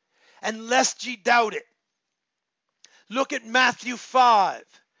 And lest ye doubt it, look at Matthew 5,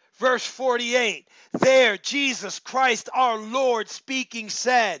 verse 48. There Jesus Christ our Lord speaking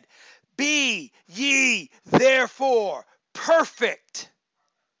said, "Be ye therefore perfect,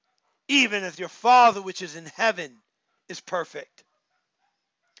 even as your Father which is in heaven is perfect."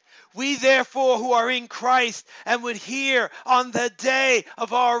 We therefore who are in Christ and would hear on the day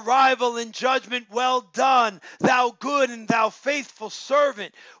of our arrival in judgment, "Well done, thou good and thou faithful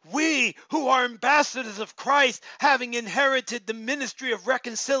servant." We who are ambassadors of Christ, having inherited the ministry of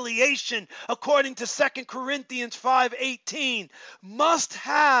reconciliation according to 2 Corinthians 5:18, must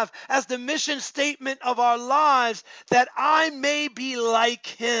have as the mission statement of our lives, "That I may be like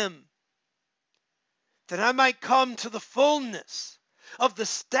Him, that I might come to the fullness of the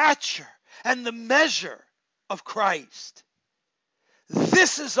stature and the measure of Christ."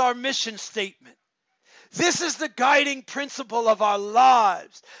 This is our mission statement. This is the guiding principle of our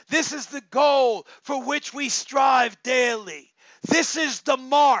lives. This is the goal for which we strive daily. This is the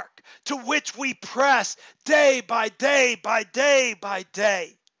mark to which we press day by day by day by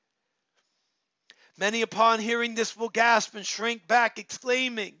day. Many upon hearing this will gasp and shrink back,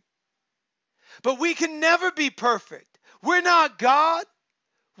 exclaiming, "But we can never be perfect. We're not God.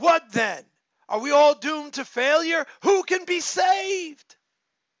 What then? Are we all doomed to failure? Who can be saved?"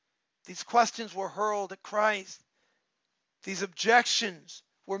 These questions were hurled at Christ. These objections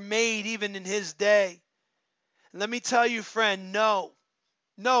were made even in His day. And let me tell you, friend, no,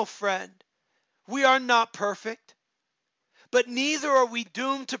 friend, we are not perfect, but neither are we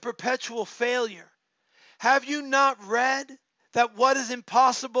doomed to perpetual failure. Have you not read that what is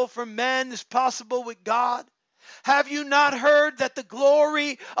impossible for men is possible with God? Have you not heard that the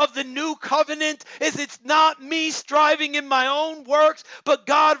glory of the new covenant is it's not me striving in my own works, but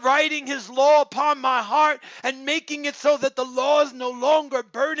God writing His law upon my heart and making it so that the law is no longer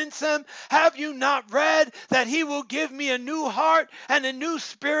burdensome? Have you not read that He will give me a new heart and a new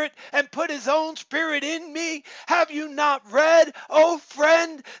spirit and put His own Spirit in me? Have you not read, oh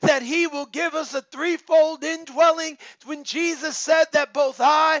friend, that He will give us a threefold indwelling when Jesus said that both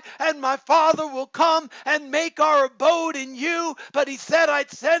I and my Father will come and make our abode in you, but He said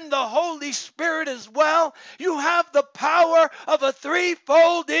I'd send the Holy Spirit as well? You have the power of a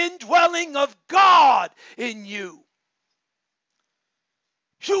threefold indwelling of God in you.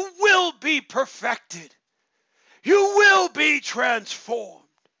 You will be perfected. You will be transformed.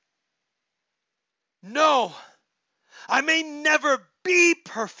 No, I may never be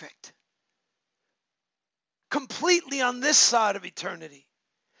perfect completely on this side of eternity.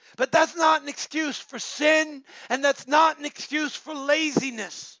 But that's not an excuse for sin, and that's not an excuse for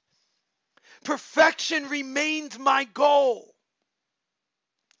laziness. Perfection remains my goal.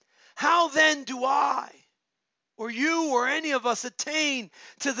 How then do I, or you, or any of us attain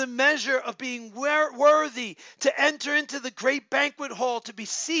to the measure of being worthy to enter into the great banquet hall, to be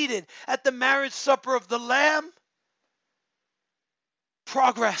seated at the marriage supper of the Lamb?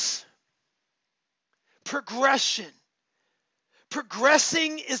 Progress. Progression.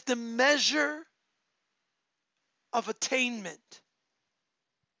 Progressing is the measure of attainment.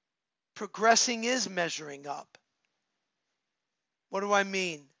 Progressing is measuring up. What do I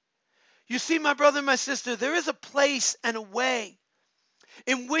mean? You see, my brother and my sister, there is a place and a way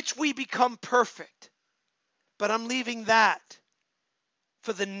in which we become perfect. But I'm leaving that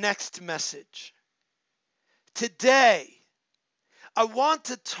for the next message. Today, I want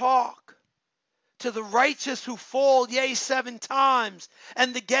to talk to the righteous who fall, yea, 7 times,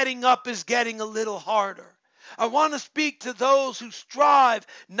 and the getting up is getting a little harder. I want to speak to those who strive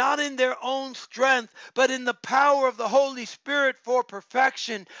not in their own strength, but in the power of the Holy Spirit for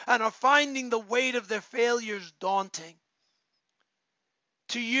perfection and are finding the weight of their failures daunting.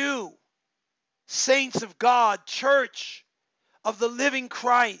 To you, saints of God, church of the living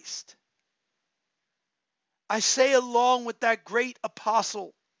Christ, I say along with that great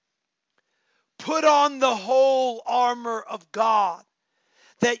apostle, put on the whole armor of God,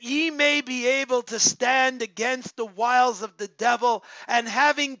 that ye may be able to stand against the wiles of the devil, and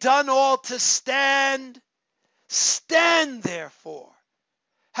having done all to stand, stand therefore,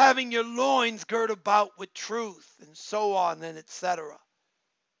 having your loins girt about with truth, and so on and etc.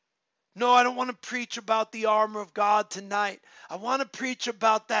 No, I don't want to preach about the armor of God tonight. I want to preach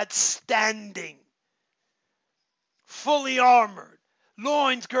about that standing, fully armored,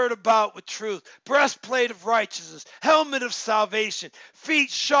 loins girt about with truth, breastplate of righteousness, helmet of salvation, feet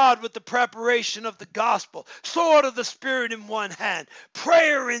shod with the preparation of the gospel, sword of the Spirit in one hand,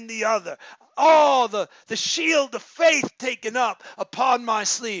 prayer in the other, all the shield of faith taken up upon my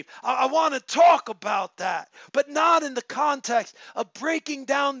sleeve. I want to talk about that, but not in the context of breaking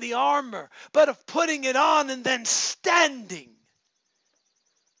down the armor, but of putting it on and then standing.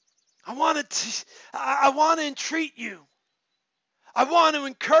 I want to entreat you. I want to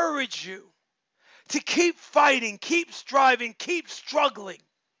encourage you to keep fighting, keep striving, keep struggling.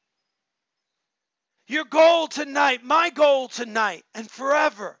 Your goal tonight, my goal tonight and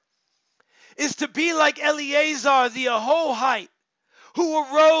forever, is to be like Eleazar the Ahohite, who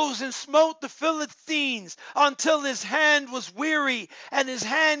arose and smote the Philistines until his hand was weary and his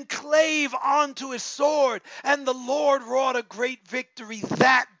hand clave onto his sword, and the Lord wrought a great victory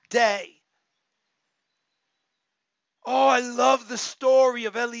that day. Oh, I love the story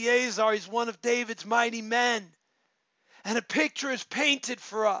of Eleazar. He's one of David's mighty men. And a picture is painted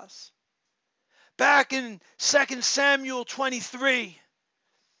for us. Back in 2 Samuel 23,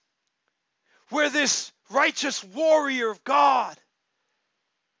 where this righteous warrior of God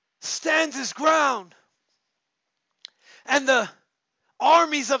stands his ground, and the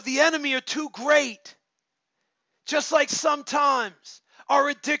armies of the enemy are too great. Just like sometimes our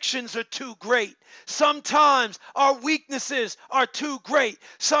addictions are too great. Sometimes our weaknesses are too great.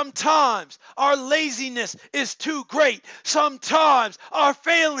 Sometimes our laziness is too great. Sometimes our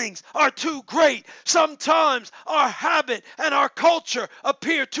failings are too great. Sometimes our habit and our culture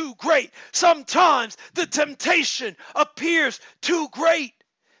appear too great. Sometimes the temptation appears too great,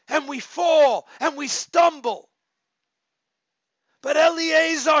 and we fall and we stumble. But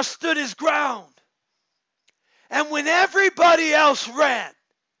Eleazar stood his ground. And when everybody else ran,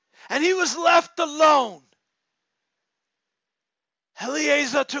 and he was left alone,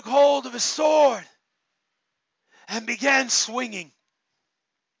 Eleazar took hold of his sword and began swinging.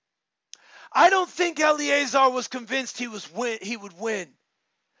 I don't think Eleazar was convinced he would win.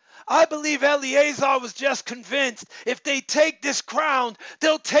 I believe Eleazar was just convinced, if they take this crown,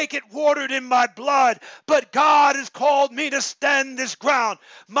 they'll take it watered in my blood. But God has called me to stand this ground.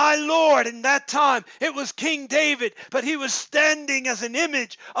 My Lord, in that time, it was King David, but he was standing as an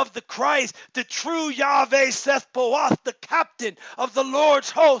image of the Christ, the true Yahweh Seth-Boath, the captain of the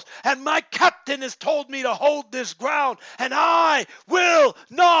Lord's host. And my captain has told me to hold this ground, and I will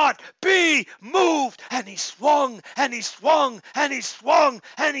not be moved. And he swung, and he swung, and he swung,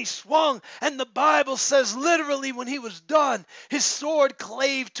 and he swung, and the Bible says literally when he was done, his sword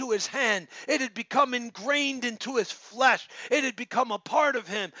clave to his hand. It had become ingrained into his flesh. It had become a part of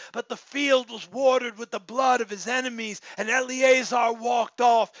him, but the field was watered with the blood of his enemies, and Eleazar walked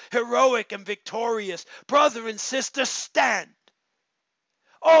off heroic and victorious. Brother and sister, stand.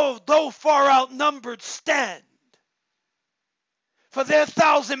 Oh, though far outnumbered, stand. For their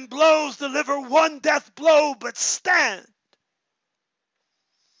 1,000 blows deliver one death blow, but stand.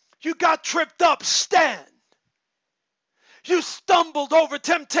 You got tripped up, stand. You stumbled over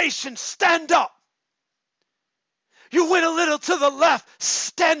temptation, stand up. You went a little to the left,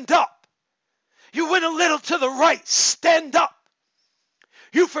 stand up. You went a little to the right, stand up.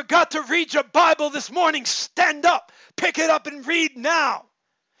 You forgot to read your Bible this morning, stand up. Pick it up and read now.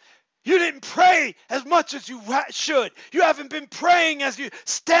 You didn't pray as much as you should. You haven't been praying as you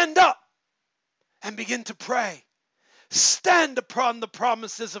stand up and begin to pray. Stand upon the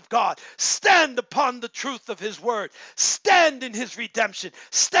promises of God. Stand upon the truth of his word. Stand in his redemption.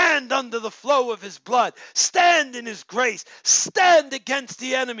 Stand under the flow of his blood. Stand in his grace. Stand against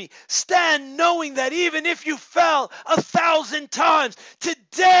the enemy. Stand knowing that even if you fell 1,000 times,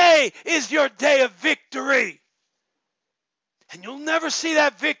 today is your day of victory. And you'll never see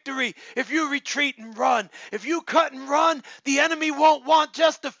that victory if you retreat and run. If you cut and run, the enemy won't want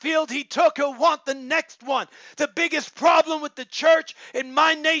just the field he took. He'll want the next one. The biggest problem with the church in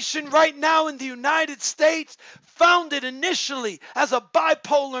my nation right now in the United States, founded initially as a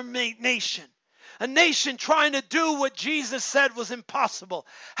bipolar nation. A nation trying to do what Jesus said was impossible.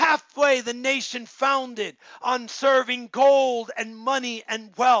 Halfway the nation founded on serving gold and money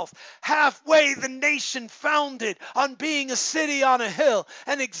and wealth. Halfway the nation founded on being a city on a hill,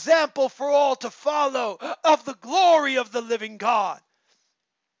 an example for all to follow of the glory of the living God.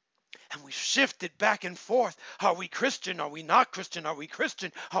 And we've shifted back and forth. Are we Christian? Are we not Christian? Are we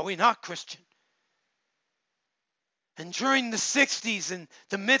Christian? Are we not Christian? And during the 60s, in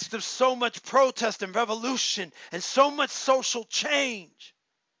the midst of so much protest and revolution and so much social change,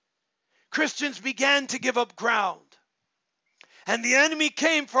 Christians began to give up ground. And the enemy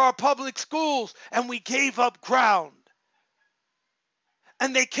came for our public schools, and we gave up ground.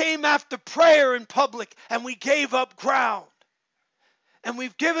 And they came after prayer in public, and we gave up ground. And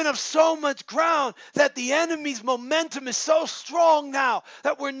we've given up so much ground that the enemy's momentum is so strong now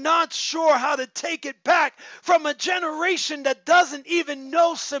that we're not sure how to take it back from a generation that doesn't even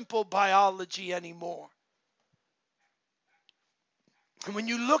know simple biology anymore. And when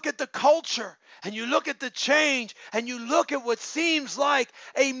you look at the culture and you look at the change and you look at what seems like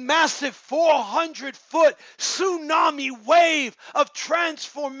a massive 400-foot tsunami wave of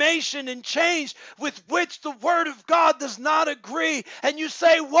transformation and change with which the Word of God does not agree, and you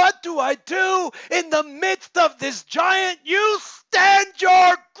say, what do I do in the midst of this giant? You stand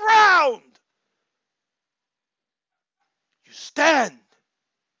your ground. You stand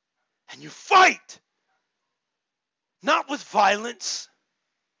and you fight. Not with violence,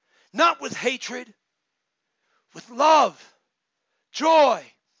 not with hatred, with love, joy,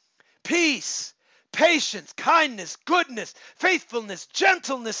 peace, patience, kindness, goodness, faithfulness,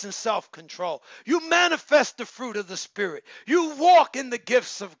 gentleness, and self-control. You manifest the fruit of the Spirit. You walk in the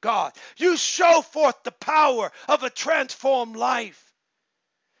gifts of God. You show forth the power of a transformed life.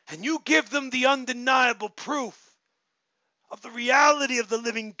 And you give them the undeniable proof of the reality of the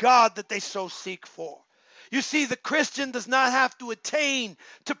living God that they so seek for. You see, the Christian does not have to attain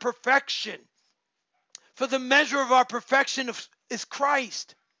to perfection, for the measure of our perfection is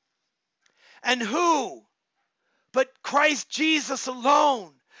Christ. And who but Christ Jesus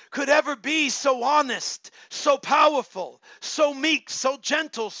alone could ever be so honest, so powerful, so meek, so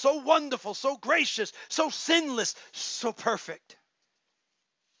gentle, so wonderful, so gracious, so sinless, so perfect?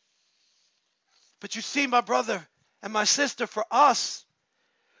 But you see, my brother and my sister, for us,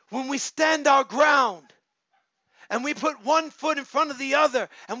 when we stand our ground, and we put one foot in front of the other,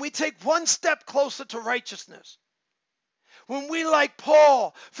 and we take one step closer to righteousness. When we, like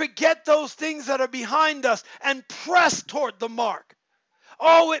Paul, forget those things that are behind us and press toward the mark.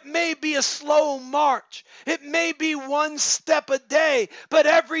 Oh, it may be a slow march. It may be one step a day, but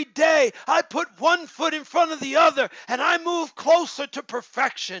every day I put one foot in front of the other and I move closer to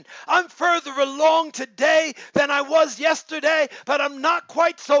perfection. I'm further along today than I was yesterday, but I'm not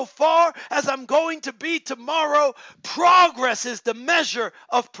quite so far as I'm going to be tomorrow. Progress is the measure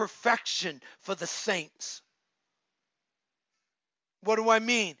of perfection for the saints. What do I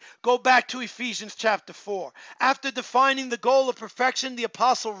mean? Go back to Ephesians chapter 4. After defining the goal of perfection, the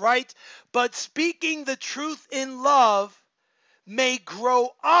apostle writes, but speaking the truth in love may grow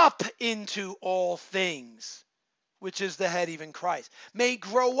up into all things, which is the head, even Christ. May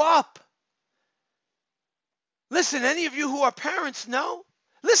grow up. Listen, any of you who are parents know.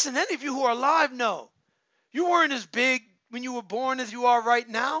 Listen, any of you who are alive know. You weren't as big when you were born as you are right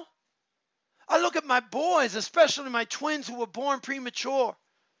now. I look at my boys, especially my twins who were born premature.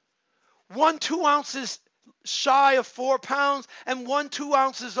 1 2 ounces shy of 4 pounds and 1 2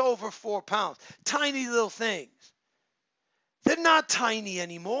 ounces over 4 pounds. Tiny little things. They're not tiny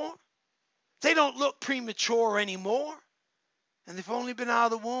anymore. They don't look premature anymore. And they've only been out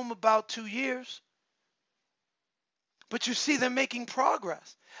of the womb about 2 years. But you see, they're making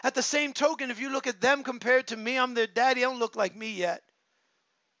progress. At the same token, if you look at them compared to me, I'm their daddy. They don't look like me yet.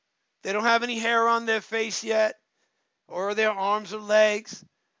 They don't have any hair on their face yet, or their arms or legs.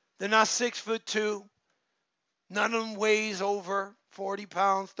 They're not 6'2". None of them weighs over 40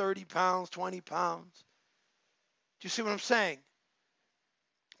 pounds, 30 pounds, 20 pounds. Do you see what I'm saying?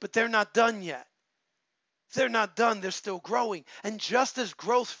 But they're not done yet. They're not done. They're still growing. And just as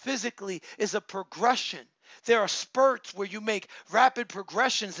growth physically is a progression, there are spurts where you make rapid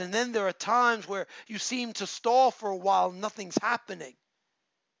progressions, and then there are times where you seem to stall for a while, nothing's happening.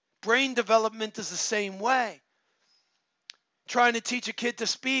 Brain development is the same way. Trying to teach a kid to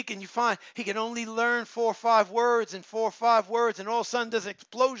speak, and you find he can only learn 4 or 5 words, and 4 or 5 words, and all of a sudden there's an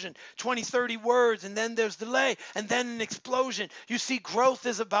explosion, 20, 30 words, and then there's delay, and then an explosion. You see, growth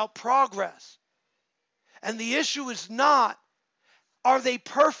is about progress. And the issue is not, are they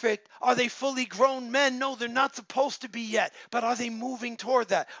perfect? Are they fully grown men? No, they're not supposed to be yet. But are they moving toward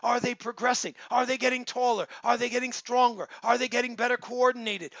that? Are they progressing? Are they getting taller? Are they getting stronger? Are they getting better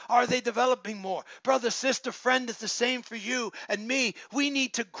coordinated? Are they developing more? Brother, sister, friend, it's the same for you and me. We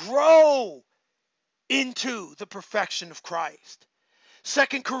need to grow into the perfection of Christ.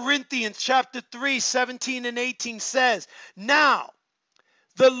 2 Corinthians chapter 3, 17 and 18 says, now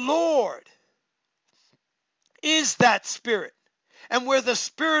the Lord is that Spirit. And where the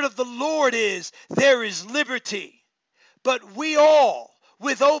Spirit of the Lord is, there is liberty. But we all,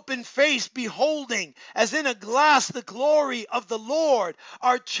 with open face, beholding, as in a glass, the glory of the Lord,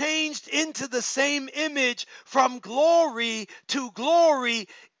 are changed into the same image from glory to glory,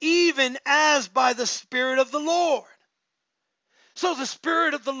 even as by the Spirit of the Lord. So the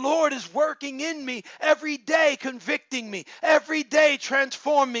Spirit of the Lord is working in me every day, convicting me, every day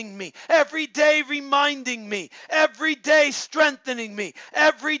transforming me, every day reminding me, every day strengthening me,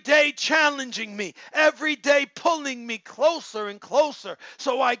 every day challenging me, every day pulling me closer and closer.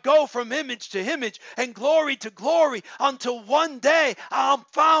 So I go from image to image and glory to glory until one day I'm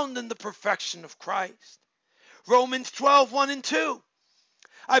found in the perfection of Christ. Romans 12, 1 and 2.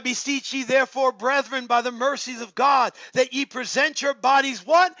 I beseech ye therefore, brethren, by the mercies of God, that ye present your bodies,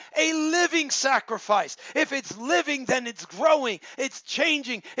 what? A living sacrifice. If it's living, then it's growing, it's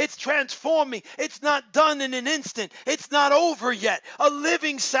changing, it's transforming. It's not done in an instant. It's not over yet. A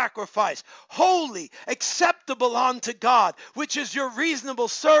living sacrifice, holy, acceptable unto God, which is your reasonable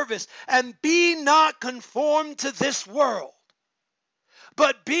service. And be not conformed to this world,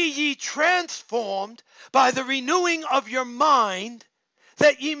 but be ye transformed by the renewing of your mind,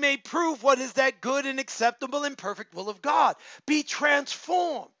 that ye may prove what is that good and acceptable and perfect will of God. Be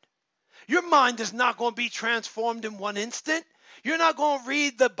transformed. Your mind is not going to be transformed in one instant. You're not going to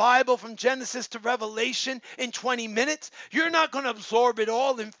read the Bible from Genesis to Revelation in 20 minutes. You're not going to absorb it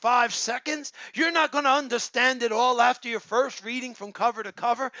all in 5 seconds. You're not going to understand it all after your first reading from cover to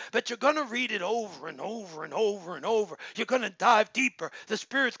cover, but you're going to read it over and over and over and over. You're going to dive deeper. The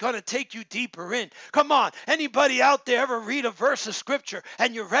Spirit's going to take you deeper in. Come on, anybody out there ever read a verse of Scripture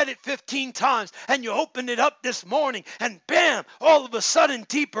and you read it 15 times and you open it up this morning and bam, all of a sudden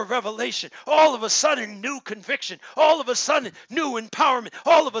deeper revelation, all of a sudden new conviction, all of a sudden new empowerment.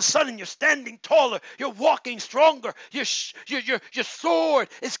 All of a sudden, you're standing taller. You're walking stronger. Your sword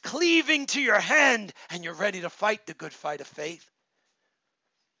is cleaving to your hand, and you're ready to fight the good fight of faith.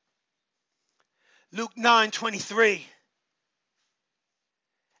 Luke 9:23.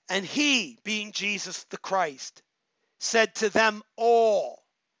 And he, being Jesus the Christ, said to them all.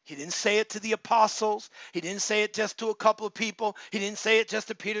 He didn't say it to the apostles. He didn't say it just to a couple of people. He didn't say it just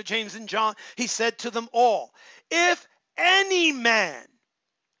to Peter, James, and John. He said to them all, if any man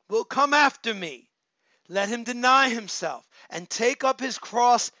will come after me, let him deny himself and take up his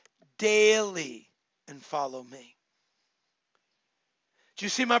cross daily and follow me. Do you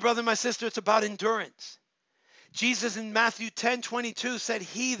see, my brother and my sister? It's about endurance. Jesus in Matthew 10:22 said,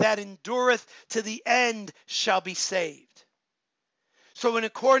 he that endureth to the end shall be saved. So in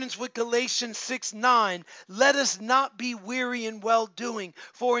accordance with Galatians 6:9, let us not be weary in well-doing,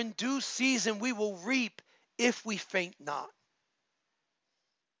 for in due season we will reap if we faint not.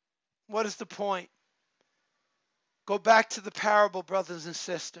 What is the point? Go back to the parable, brothers and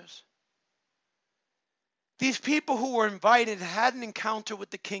sisters. These people who were invited had an encounter with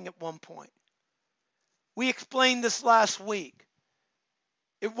the king at one point. We explained this last week.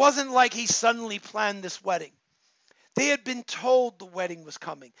 It wasn't like he suddenly planned this wedding. They had been told the wedding was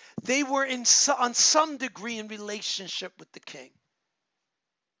coming. They were on some degree in relationship with the king.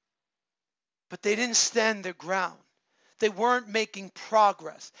 But they didn't stand their ground. They weren't making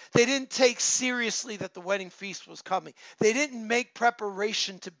progress. They didn't take seriously that the wedding feast was coming. They didn't make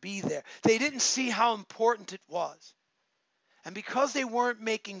preparation to be there. They didn't see how important it was. And because they weren't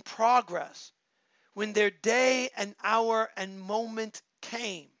making progress, when their day and hour and moment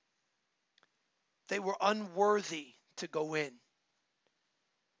came, they were unworthy to go in.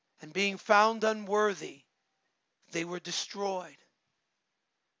 And being found unworthy, they were destroyed.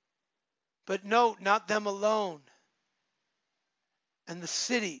 But note, not them alone. And the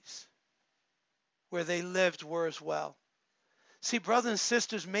cities where they lived were as well. See, brothers and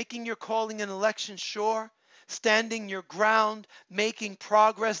sisters, making your calling and election sure standing your ground, making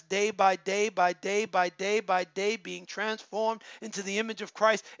progress day by day, by day, by day, by day, being transformed into the image of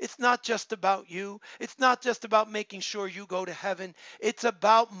Christ. It's not just about you. It's not just about making sure you go to heaven. It's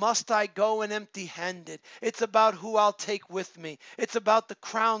about, must I go in empty-handed? It's about who I'll take with me. It's about the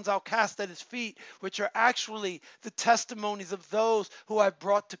crowns I'll cast at his feet, which are actually the testimonies of those who I've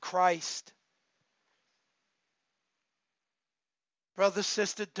brought to Christ. Brother,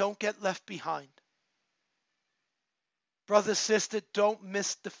 sister, don't get left behind. Brother, sister, don't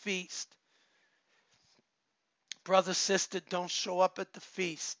miss the feast. Brother, sister, don't show up at the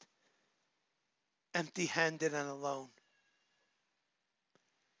feast empty-handed and alone.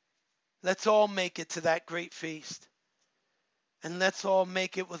 Let's all make it to that great feast. And let's all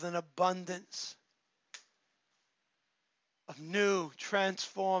make it with an abundance of new,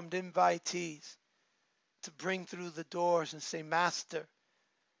 transformed invitees to bring through the doors and say, Master,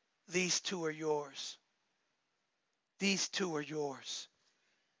 these two are yours. These two are yours.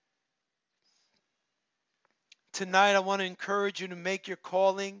 Tonight, I want to encourage you to make your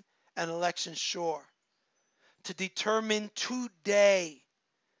calling and election sure. To determine today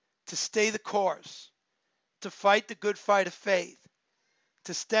to stay the course, to fight the good fight of faith,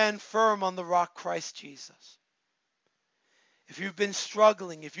 to stand firm on the rock Christ Jesus. If you've been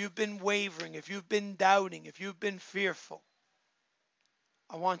struggling, if you've been wavering, if you've been doubting, if you've been fearful,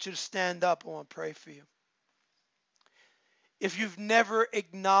 I want you to stand up. I want to pray for you. If you've never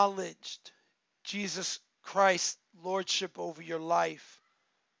acknowledged Jesus Christ's lordship over your life,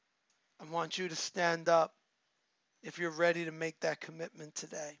 I want you to stand up if you're ready to make that commitment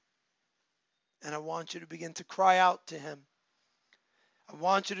today. And I want you to begin to cry out to him. I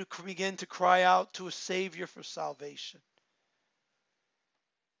want you to begin to cry out to a Savior for salvation.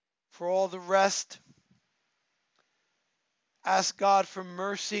 For all the rest, ask God for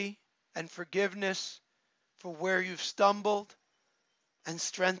mercy and forgiveness for where you've stumbled and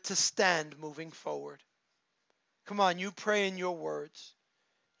strength to stand moving forward. Come on, you pray in your words.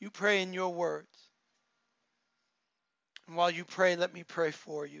 You pray in your words. And while you pray, let me pray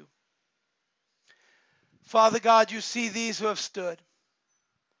for you. Father God, you see these who have stood.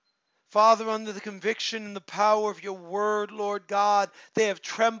 Father, under the conviction and the power of your word, Lord God, they have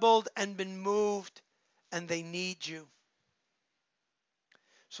trembled and been moved, and they need you.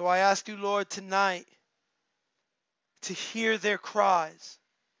 So I ask you, Lord, tonight to hear their cries,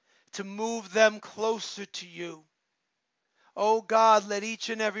 to move them closer to you. Oh God, let each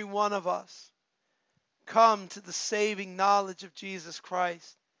and every one of us come to the saving knowledge of Jesus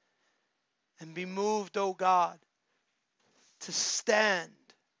Christ and be moved, oh God, to stand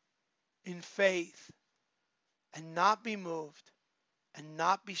in faith and not be moved and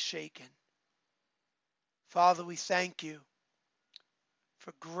not be shaken. Father, we thank you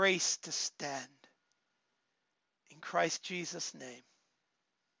for grace to stand. In Christ Jesus' name,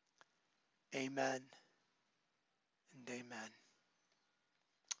 amen and amen.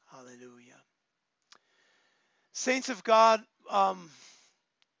 Hallelujah. Saints of God,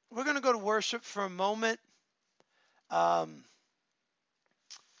 we're going to go to worship for a moment. We're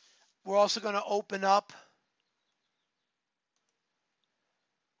also going to open up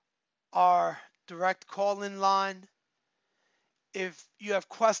our direct call-in line. If you have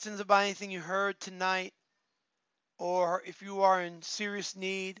questions about anything you heard tonight, or if you are in serious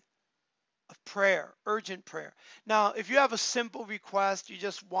need of prayer, urgent prayer. Now, if you have a simple request you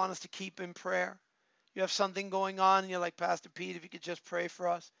just want us to keep in prayer, you have something going on and you're like, Pastor Pete, if you could just pray for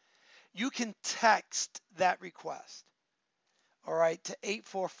us, you can text that request, all right, to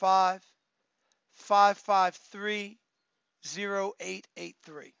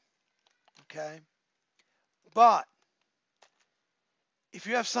 845-553-0883, okay? But if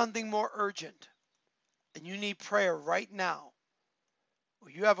you have something more urgent and you need prayer right now, or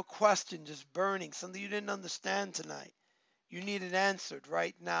you have a question just burning, something you didn't understand tonight, you need it answered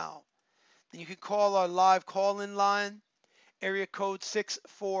right now, then you can call our live call-in line, area code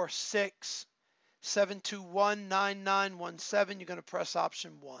 646-721-9917. You're going to press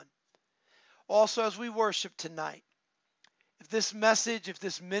option 1. Also, as we worship tonight, if this message, if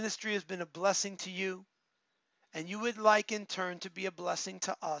this ministry has been a blessing to you, and you would like in turn to be a blessing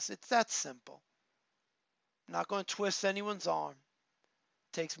to us, it's that simple. I'm not going to twist anyone's arm.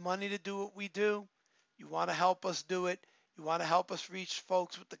 It takes money to do what we do. You want to help us do it. You want to help us reach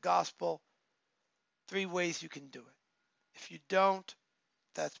folks with the gospel. 3 ways you can do it. If you don't,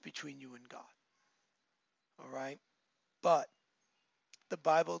 that's between you and God. All right? But the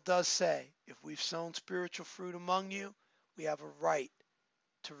Bible does say, if we've sown spiritual fruit among you, we have a right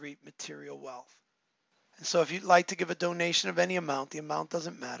to reap material wealth. And so if you'd like to give a donation of any amount, the amount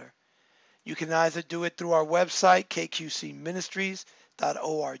doesn't matter. You can either do it through our website,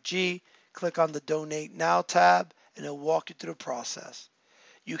 kqcministries.org. Click on the Donate Now tab, and it'll walk you through the process.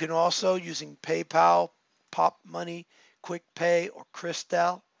 You can also, using PayPal, Pop Money, Quick Pay, or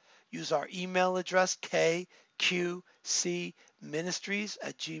Christel, use our email address,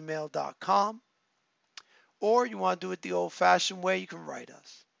 kqcministries@gmail.com. Or you want to do it the old-fashioned way, you can write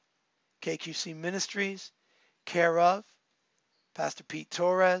us. KQC Ministries, care of Pastor Pete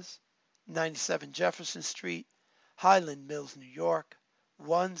Torres, 97 Jefferson Street, Highland Mills, New York,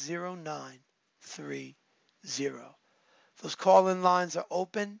 10930. Those call-in lines are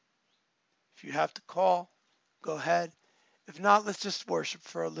open. If you have to call, go ahead. If not, let's just worship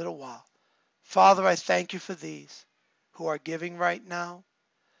for a little while. Father, I thank you for these who are giving right now.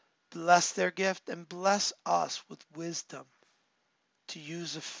 Bless their gift and bless us with wisdom to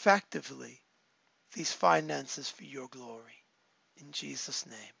use effectively these finances for your glory. In Jesus'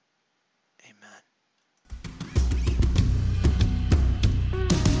 name, amen.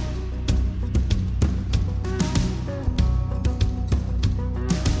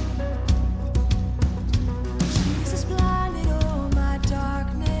 Jesus blinded all my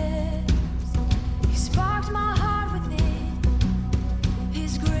darkness. He sparked my heart within.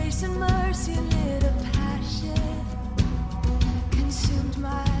 His grace and mercy lit a passion, consumed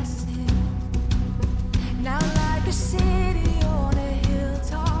my sin. Now like a city on a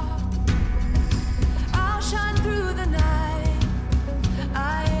hilltop, I'll shine through the night.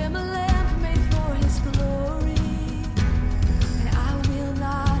 I am a lamp made for his glory, and I will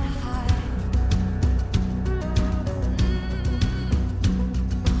not hide.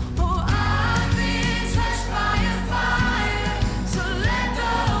 Oh, I've been touched by a fire, so let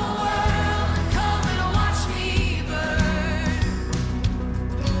the world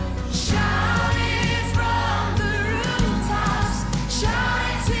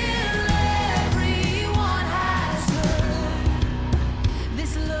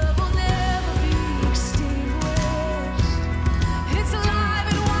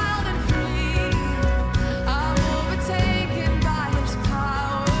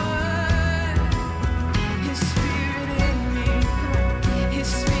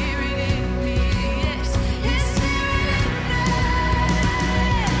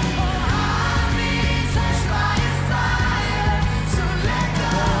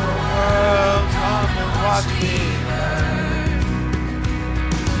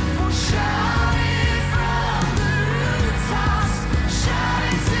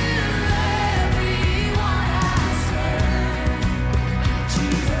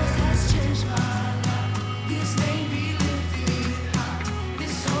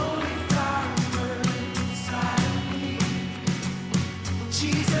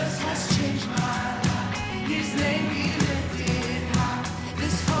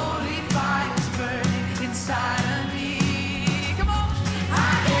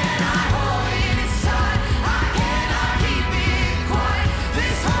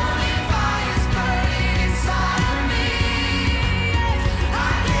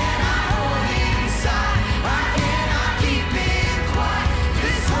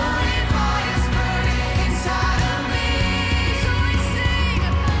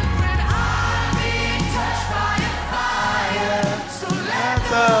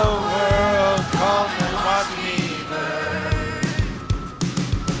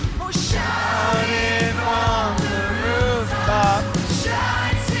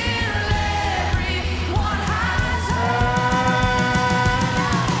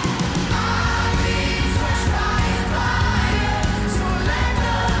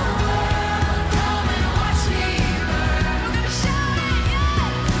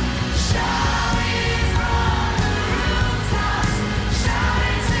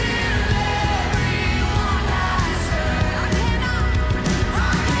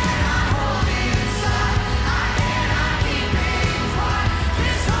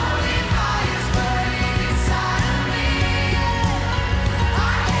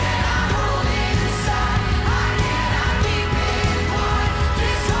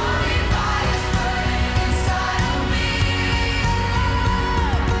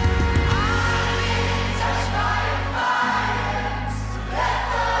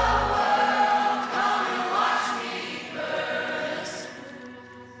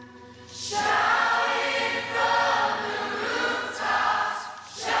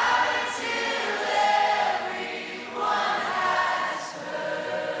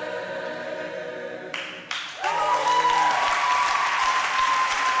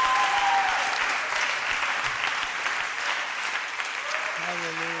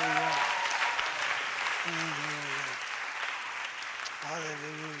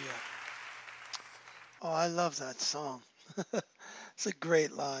love that song. It's a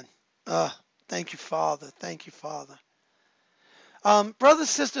great line. Thank you, Father. Thank you, Father.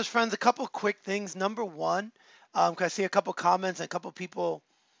 Brothers, sisters, friends, a couple quick things. Number one, 'cause I see a couple comments and a couple people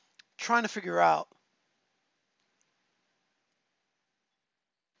trying to figure out.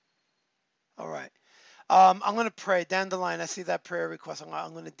 All right. I'm going to pray. Dandelion, I see that prayer request.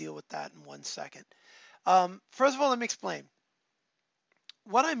 I'm going to deal with that in 1 second. First of all, let me explain.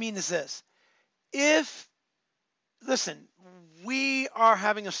 What I mean is this. Listen, we are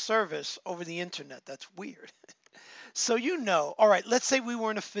having a service over the internet. That's weird. So all right, let's say we were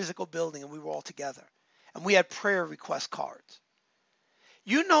in a physical building and we were all together and we had prayer request cards.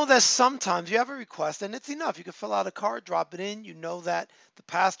 You know that sometimes you have a request and it's enough. You can fill out a card, drop it in. You know that the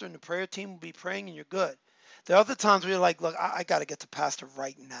pastor and the prayer team will be praying and you're good. There are other times where you're like, look, I got to get to pastor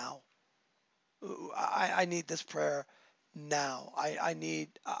right now. I need this prayer now. I need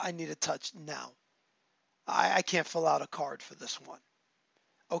a touch now. I can't fill out a card for this one.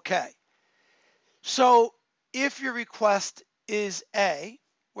 Okay. So if your request is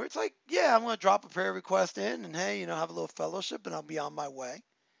where it's like, yeah, I'm going to drop a prayer request in and hey, have a little fellowship and I'll be on my way.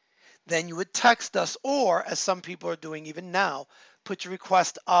 Then you would text us, or as some people are doing even now, put your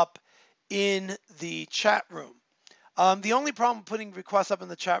request up in the chat room. The only problem with putting requests up in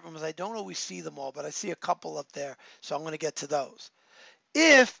the chat room is I don't always see them all, but I see a couple up there, so I'm going to get to those.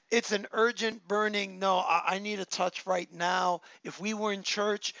 If it's an urgent burning, no, I need a touch right now. If we were in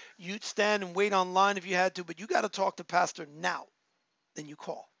church, you'd stand and wait online if you had to, but you got to talk to pastor now. Then you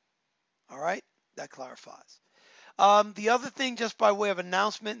call. All right? That clarifies. The other thing, just by way of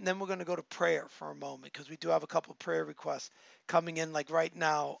announcement, and then we're going to go to prayer for a moment because we do have a couple of prayer requests coming in like right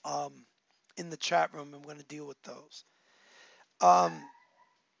now in the chat room, and we're going to deal with those.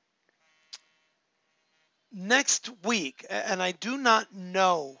 Next week, and I do not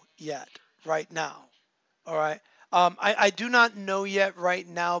know yet right now, all right? I do not know yet right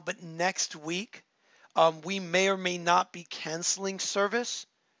now, but next week, we may or may not be canceling service,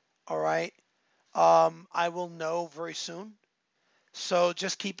 all right? I will know very soon. So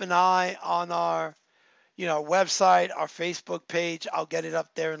just keep an eye on our, our website, our Facebook page. I'll get it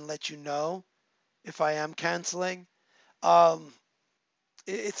up there and let you know if I am canceling.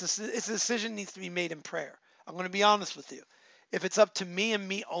 It's a decision needs to be made in prayer. I'm going to be honest with you. If it's up to me and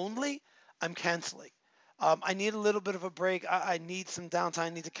me only, I'm canceling. I need a little bit of a break. I need some downtime. I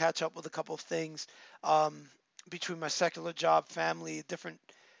need to catch up with a couple of things between my secular job, family, different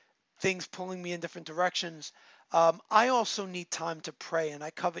things pulling me in different directions. I also need time to pray, and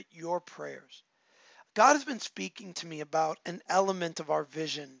I covet your prayers. God has been speaking to me about an element of our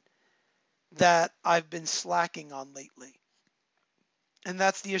vision that I've been slacking on lately. And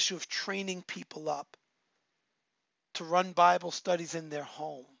that's the issue of training people up to run Bible studies in their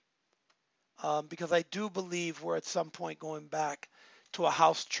home. Because I do believe we're at some point going back to a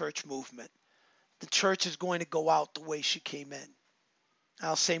house church movement. The church is going to go out the way she came in.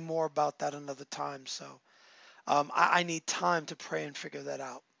 I'll say more about that another time. So I need time to pray and figure that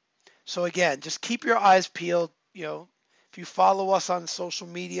out. So again, just keep your eyes peeled. If you follow us on social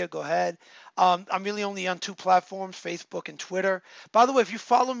media, go ahead. I'm really only on 2 platforms, Facebook and Twitter. By the way, if you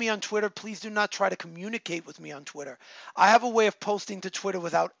follow me on Twitter, please do not try to communicate with me on Twitter. I have a way of posting to Twitter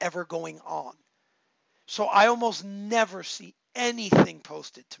without ever going on. So I almost never see anything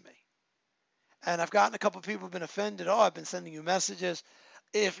posted to me. And I've gotten a couple of people who've been offended. Oh, I've been sending you messages.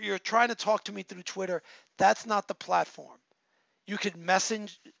 If you're trying to talk to me through Twitter, that's not the platform. You could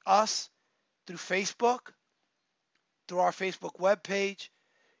message us through Facebook, through our Facebook webpage.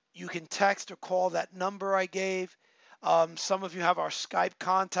 You can text or call that number I gave. Some of you have our Skype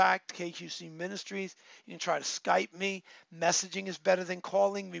contact, KQC Ministries. You can try to Skype me. Messaging is better than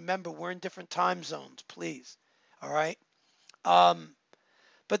calling. Remember, we're in different time zones, please. All right?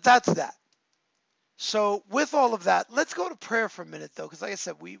 But that's that. So with all of that, let's go to prayer for a minute, though, because like I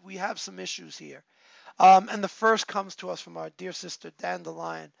said, we have some issues here. And the first comes to us from our dear sister,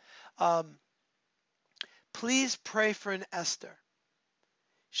 Dandelion. Please pray for an Esther.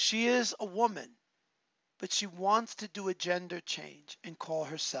 She is a woman, but she wants to do a gender change and call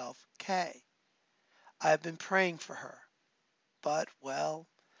herself Kay. I have been praying for her. But, well,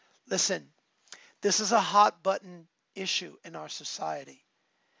 listen, this is a hot button issue in our society.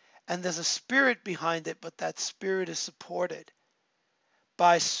 And there's a spirit behind it, but that spirit is supported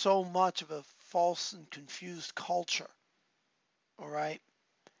by so much of a false and confused culture. All right?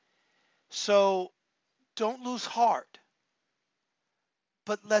 So don't lose heart,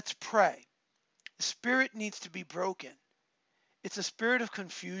 but let's pray. The spirit needs to be broken. It's a spirit of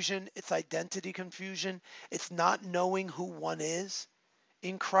confusion. It's identity confusion. It's not knowing who one is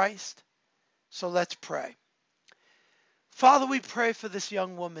in Christ. So let's pray. Father, we pray for this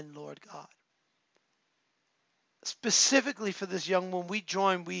young woman, Lord God. Specifically for this young woman,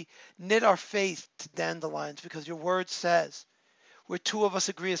 we knit our faith to dandelions because your word says, where two of us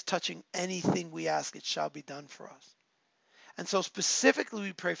agree as touching anything we ask, it shall be done for us. And so specifically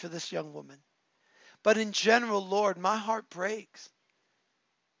we pray for this young woman. But in general, Lord, my heart breaks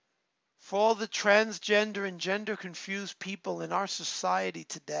for all the transgender and gender confused people in our society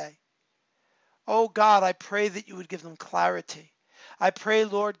today. Oh God, I pray that you would give them clarity. I pray,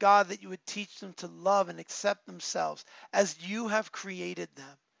 Lord God, that you would teach them to love and accept themselves as you have created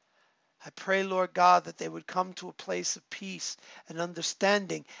them. I pray, Lord God, that they would come to a place of peace and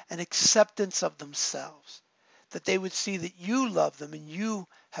understanding and acceptance of themselves. That they would see that you love them and you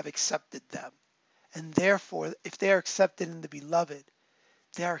have accepted them. And therefore, if they are accepted in the beloved,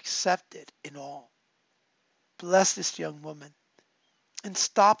 they are accepted in all. Bless this young woman and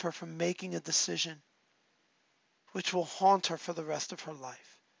stop her from making a decision which will haunt her for the rest of her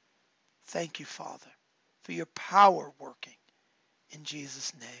life. Thank you, Father, for your power working in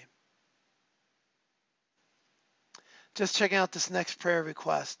Jesus' name. Just checking out this next prayer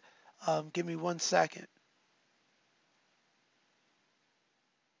request. Give me 1 second.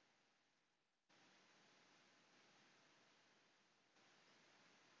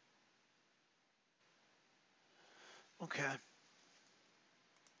 Okay.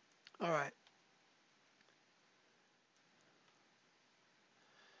 All right.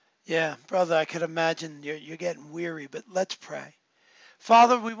 Yeah, brother, I could imagine you're getting weary, but let's pray.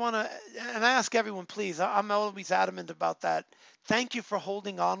 Father, we want to, and I ask everyone, please, I'm always adamant about that. Thank you for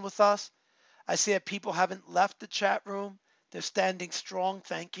holding on with us. I see that people haven't left the chat room. They're standing strong.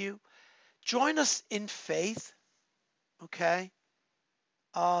 Thank you. Join us in faith, okay?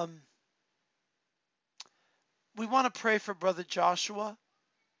 We want to pray for Brother Joshua,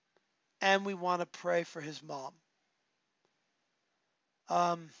 and we want to pray for his mom.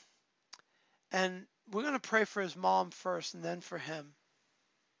 And we're going to pray for his mom first and then for him,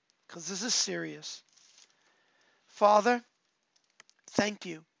 because this is serious. Father, thank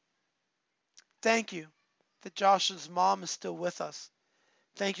you. Thank you that Joshua's mom is still with us.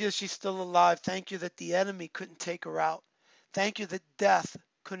 Thank you that she's still alive. Thank you that the enemy couldn't take her out. Thank you that death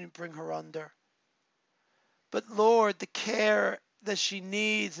couldn't bring her under. But Lord, the care that she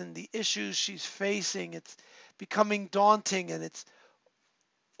needs and the issues she's facing, it's becoming daunting and it's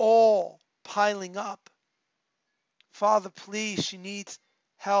all piling up. Father, please, she needs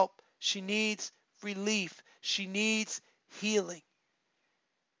help. She needs relief. She needs healing.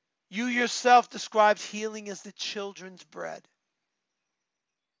 You yourself described healing as the children's bread.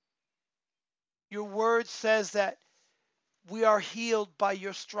 Your word says that we are healed by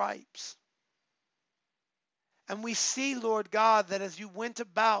your stripes. And we see, Lord God, that as you went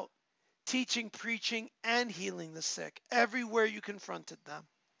about teaching, preaching, and healing the sick, everywhere you confronted them,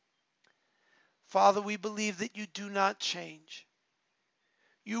 Father, we believe that you do not change.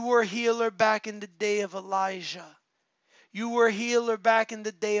 You were a healer back in the day of Elijah. You were a healer back in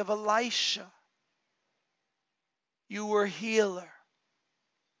the day of Elisha. You were a healer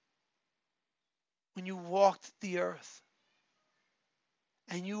when you walked the earth.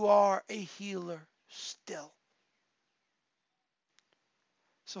 And you are a healer still.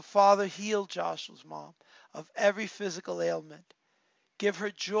 So, Father, heal Joshua's mom of every physical ailment. Give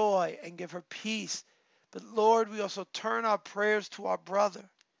her joy and give her peace. But, Lord, we also turn our prayers to our brother.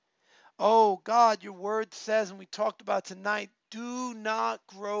 Oh, God, your word says, and we talked about tonight, do not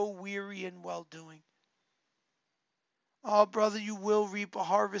grow weary in well-doing. Oh, brother, you will reap a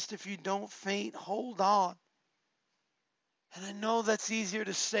harvest if you don't faint. Hold on. And I know that's easier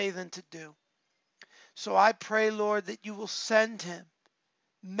to say than to do. So I pray, Lord, that you will send him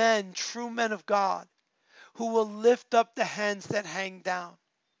men, true men of God, who will lift up the hands that hang down,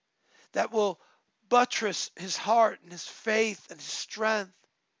 that will buttress his heart and his faith and his strength.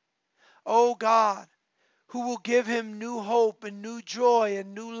 Oh God, who will give him new hope and new joy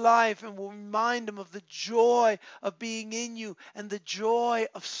and new life and will remind him of the joy of being in you and the joy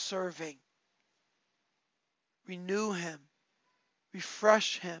of serving. Renew him,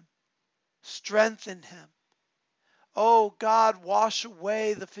 refresh him, strengthen him. Oh God, wash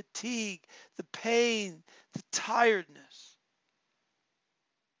away the fatigue, the pain, the tiredness.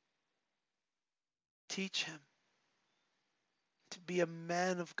 Teach him to be a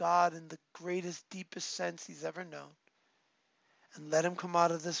man of God in the greatest, deepest sense he's ever known. And let him come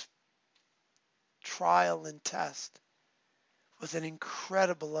out of this trial and test with an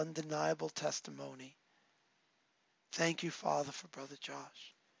incredible, undeniable testimony. Thank you, Father, for Brother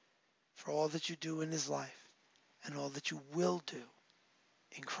Josh, for all that you do in his life and all that you will do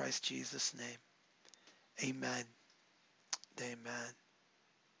in Christ Jesus' name. Amen Amen.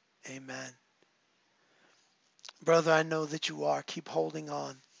 Amen. Brother, I know that you are. Keep holding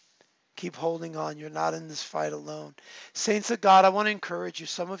on. Keep holding on. You're not in this fight alone. Saints of God, I want to encourage you.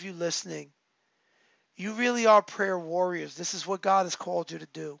 Some of you listening, you really are prayer warriors. This is what God has called you to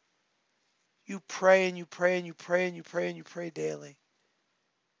do. You pray and you pray and you pray and you pray and you pray daily.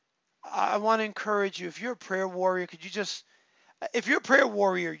 I want to encourage you. If you're a prayer warrior, if you're a prayer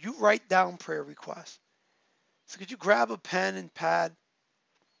warrior, you write down prayer requests. So could you grab a pen and pad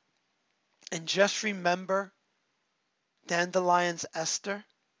and just remember Dandelion's Esther,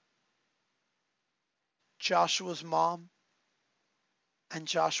 Joshua's mom, and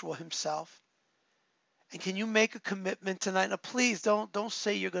Joshua himself. And can you make a commitment tonight? Now, please don't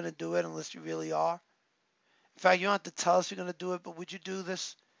say you're going to do it unless you really are. In fact, you don't have to tell us you're going to do it, but would you do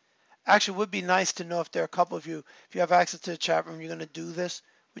this? Actually, it would be nice to know if there are a couple of you, if you have access to the chat room, you're going to do this.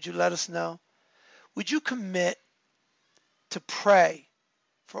 Would you let us know? Would you commit to pray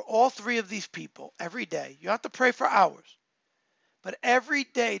for all three of these people every day? You don't have to pray for hours, but every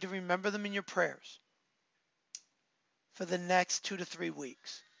day to remember them in your prayers for the next 2 to 3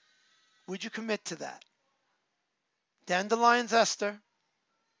 weeks. Would you commit to that? Dandelion's Esther,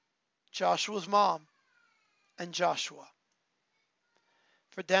 Joshua's mom, and Joshua.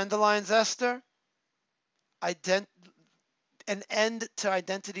 For Dandelion's Esther, an end to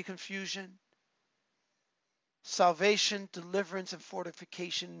identity confusion, salvation, deliverance, and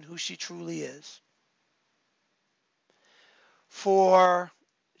fortification in who she truly is. For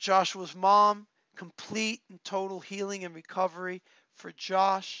Joshua's mom, complete and total healing and recovery. For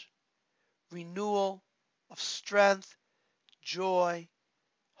Josh, renewal of strength, joy,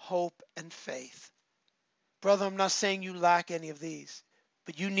 hope, and faith. Brother, I'm not saying you lack any of these,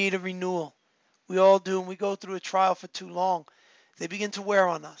 but you need a renewal. We all do, and we go through a trial for too long. They begin to wear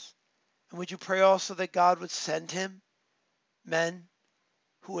on us. And would you pray also that God would send him men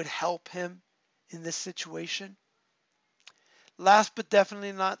who would help him in this situation? Last but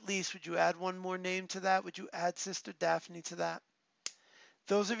definitely not least, would you add one more name to that? Would you add Sister Daphne to that?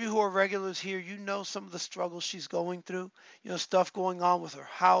 Those of you who are regulars here, you know some of the struggles she's going through. You know, stuff going on with her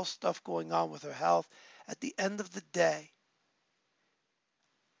house, stuff going on with her health. At the end of the day,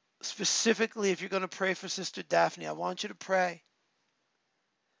 specifically if you're going to pray for Sister Daphne, I want you to pray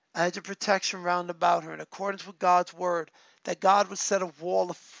a hedge of protection round about her in accordance with God's word, that God would set a wall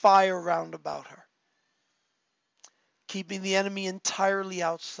of fire round about her, keeping the enemy entirely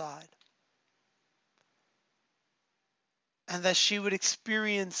outside, and that she would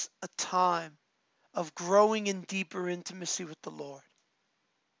experience a time of growing in deeper intimacy with the Lord.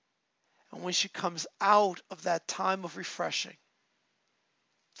 And when she comes out of that time of refreshing,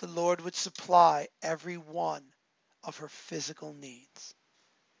 the Lord would supply every one of her physical needs.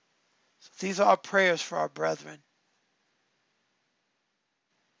 So these are our prayers for our brethren.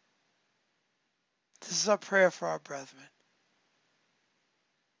 This is our prayer for our brethren.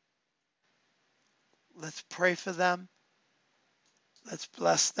 Let's pray for them. Let's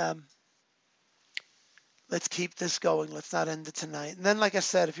bless them. Let's keep this going. Let's not end it tonight. And then, like I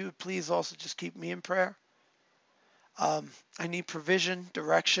said, if you would please also just keep me in prayer. I need provision,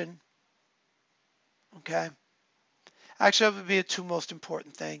 direction. Okay? Actually, that would be the two most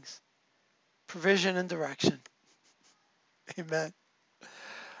important things. Provision and direction. Amen.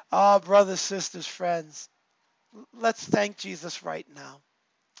 Brothers, sisters, friends, let's thank Jesus right now.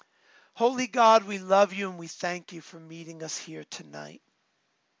 Holy God, we love you and we thank you for meeting us here tonight,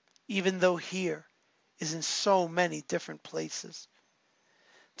 even though here is in so many different places.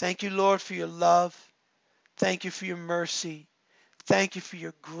 Thank you, Lord, for your love. Thank you for your mercy. Thank you for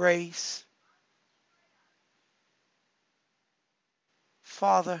your grace.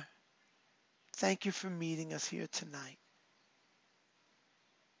 Father, thank you for meeting us here tonight.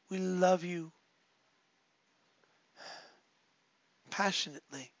 We love you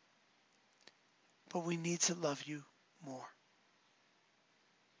passionately, but we need to love you more.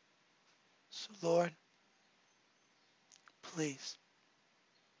 So, Lord, please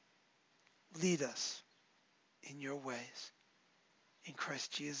lead us in your ways. In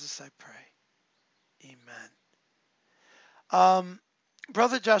Christ Jesus, I pray. Amen.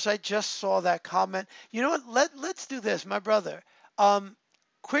 Brother Josh, I just saw that comment. You know what? Let's do this, my brother.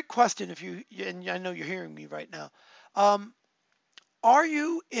 Quick question, and I know you're hearing me right now. Are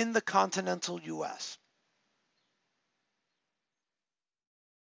you in the continental U.S.?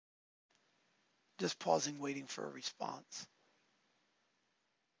 Just pausing, waiting for a response.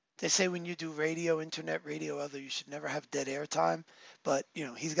 They say when you do radio, internet radio, you should never have dead air time. But,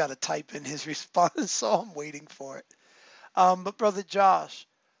 he's got to type in his response, so I'm waiting for it. But Brother Josh,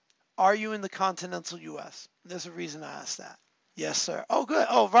 Are you in the continental U.S.? There's a reason I asked that. Yes, sir. Oh, good.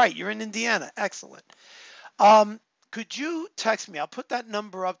 Oh, right. You're in Indiana. Excellent. Could you text me? I'll put that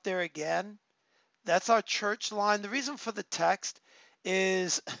number up there again. That's our church line. The reason for the text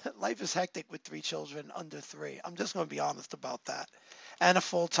is life is hectic with 3 children under 3. I'm just going to be honest about that. And a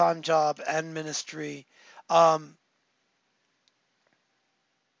full-time job and ministry. Well,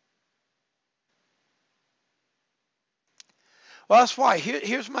 that's why.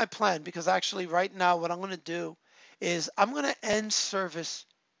 Here's my plan, because actually right now what I'm going to do is I'm going to end service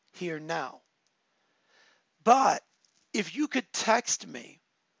here now. But if you could text me,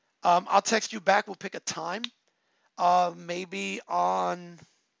 I'll text you back. We'll pick a time, maybe on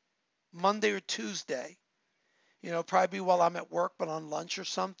Monday or Tuesday. Probably while I'm at work, but on lunch or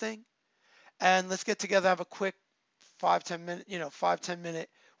something. And let's get together, have a quick 5-10 minute, 5-10 minute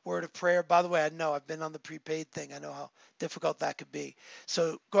word of prayer. By the way, I know I've been on the prepaid thing. I know how difficult that could be.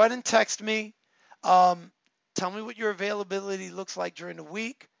 So go ahead and text me. Tell me what your availability looks like during the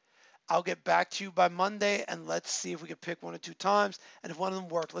week. I'll get back to you by Monday, and let's see if we can pick 1 or 2 times. And if one of them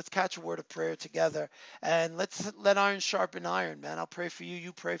work, let's catch a word of prayer together. And let's let iron sharpen iron, man. I'll pray for you.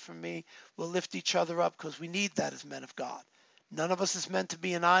 You pray for me. We'll lift each other up, because we need that as men of God. None of us is meant to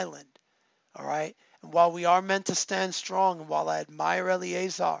be an island, all right? And while we are meant to stand strong, and while I admire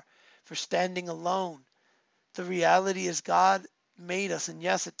Eleazar for standing alone, the reality is God made us. And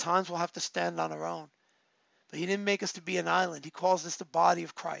yes, at times we'll have to stand on our own. But he didn't make us to be an island. He calls us the body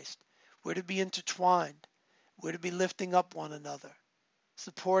of Christ. We're to be intertwined. We're to be lifting up one another,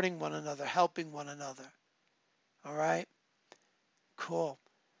 supporting one another, helping one another. All right? Cool.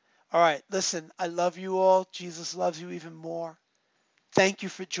 All right. Listen, I love you all. Jesus loves you even more. Thank you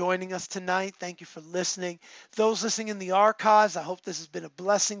for joining us tonight. Thank you for listening. Those listening in the archives, I hope this has been a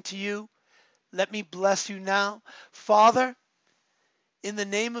blessing to you. Let me bless you now. Father, in the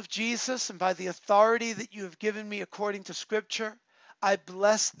name of Jesus and by the authority that you have given me according to Scripture, I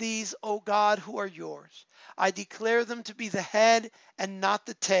bless these, O God, who are yours. I declare them to be the head and not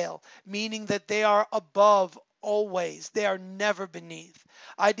the tail, meaning that they are above always. They are never beneath.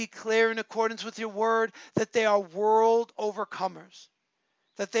 I declare in accordance with your word that they are world overcomers,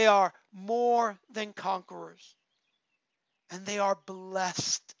 that they are more than conquerors, and they are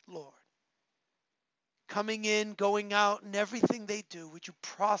blessed, Lord. Coming in, going out, and everything they do, would you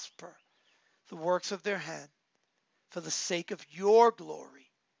prosper the works of their hand for the sake of your glory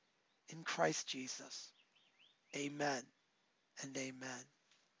in Christ Jesus. Amen and amen.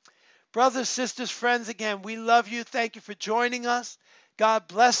 Brothers, sisters, friends, again, we love you. Thank you for joining us. God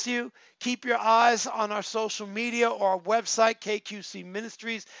bless you. Keep your eyes on our social media or our website,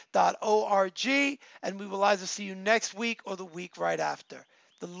 kqcministries.org, and we will either see you next week or the week right after.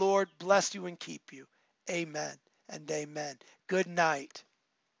 The Lord bless you and keep you. Amen and amen. Good night.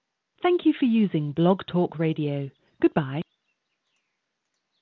 Thank you for using Blog Talk Radio. Goodbye.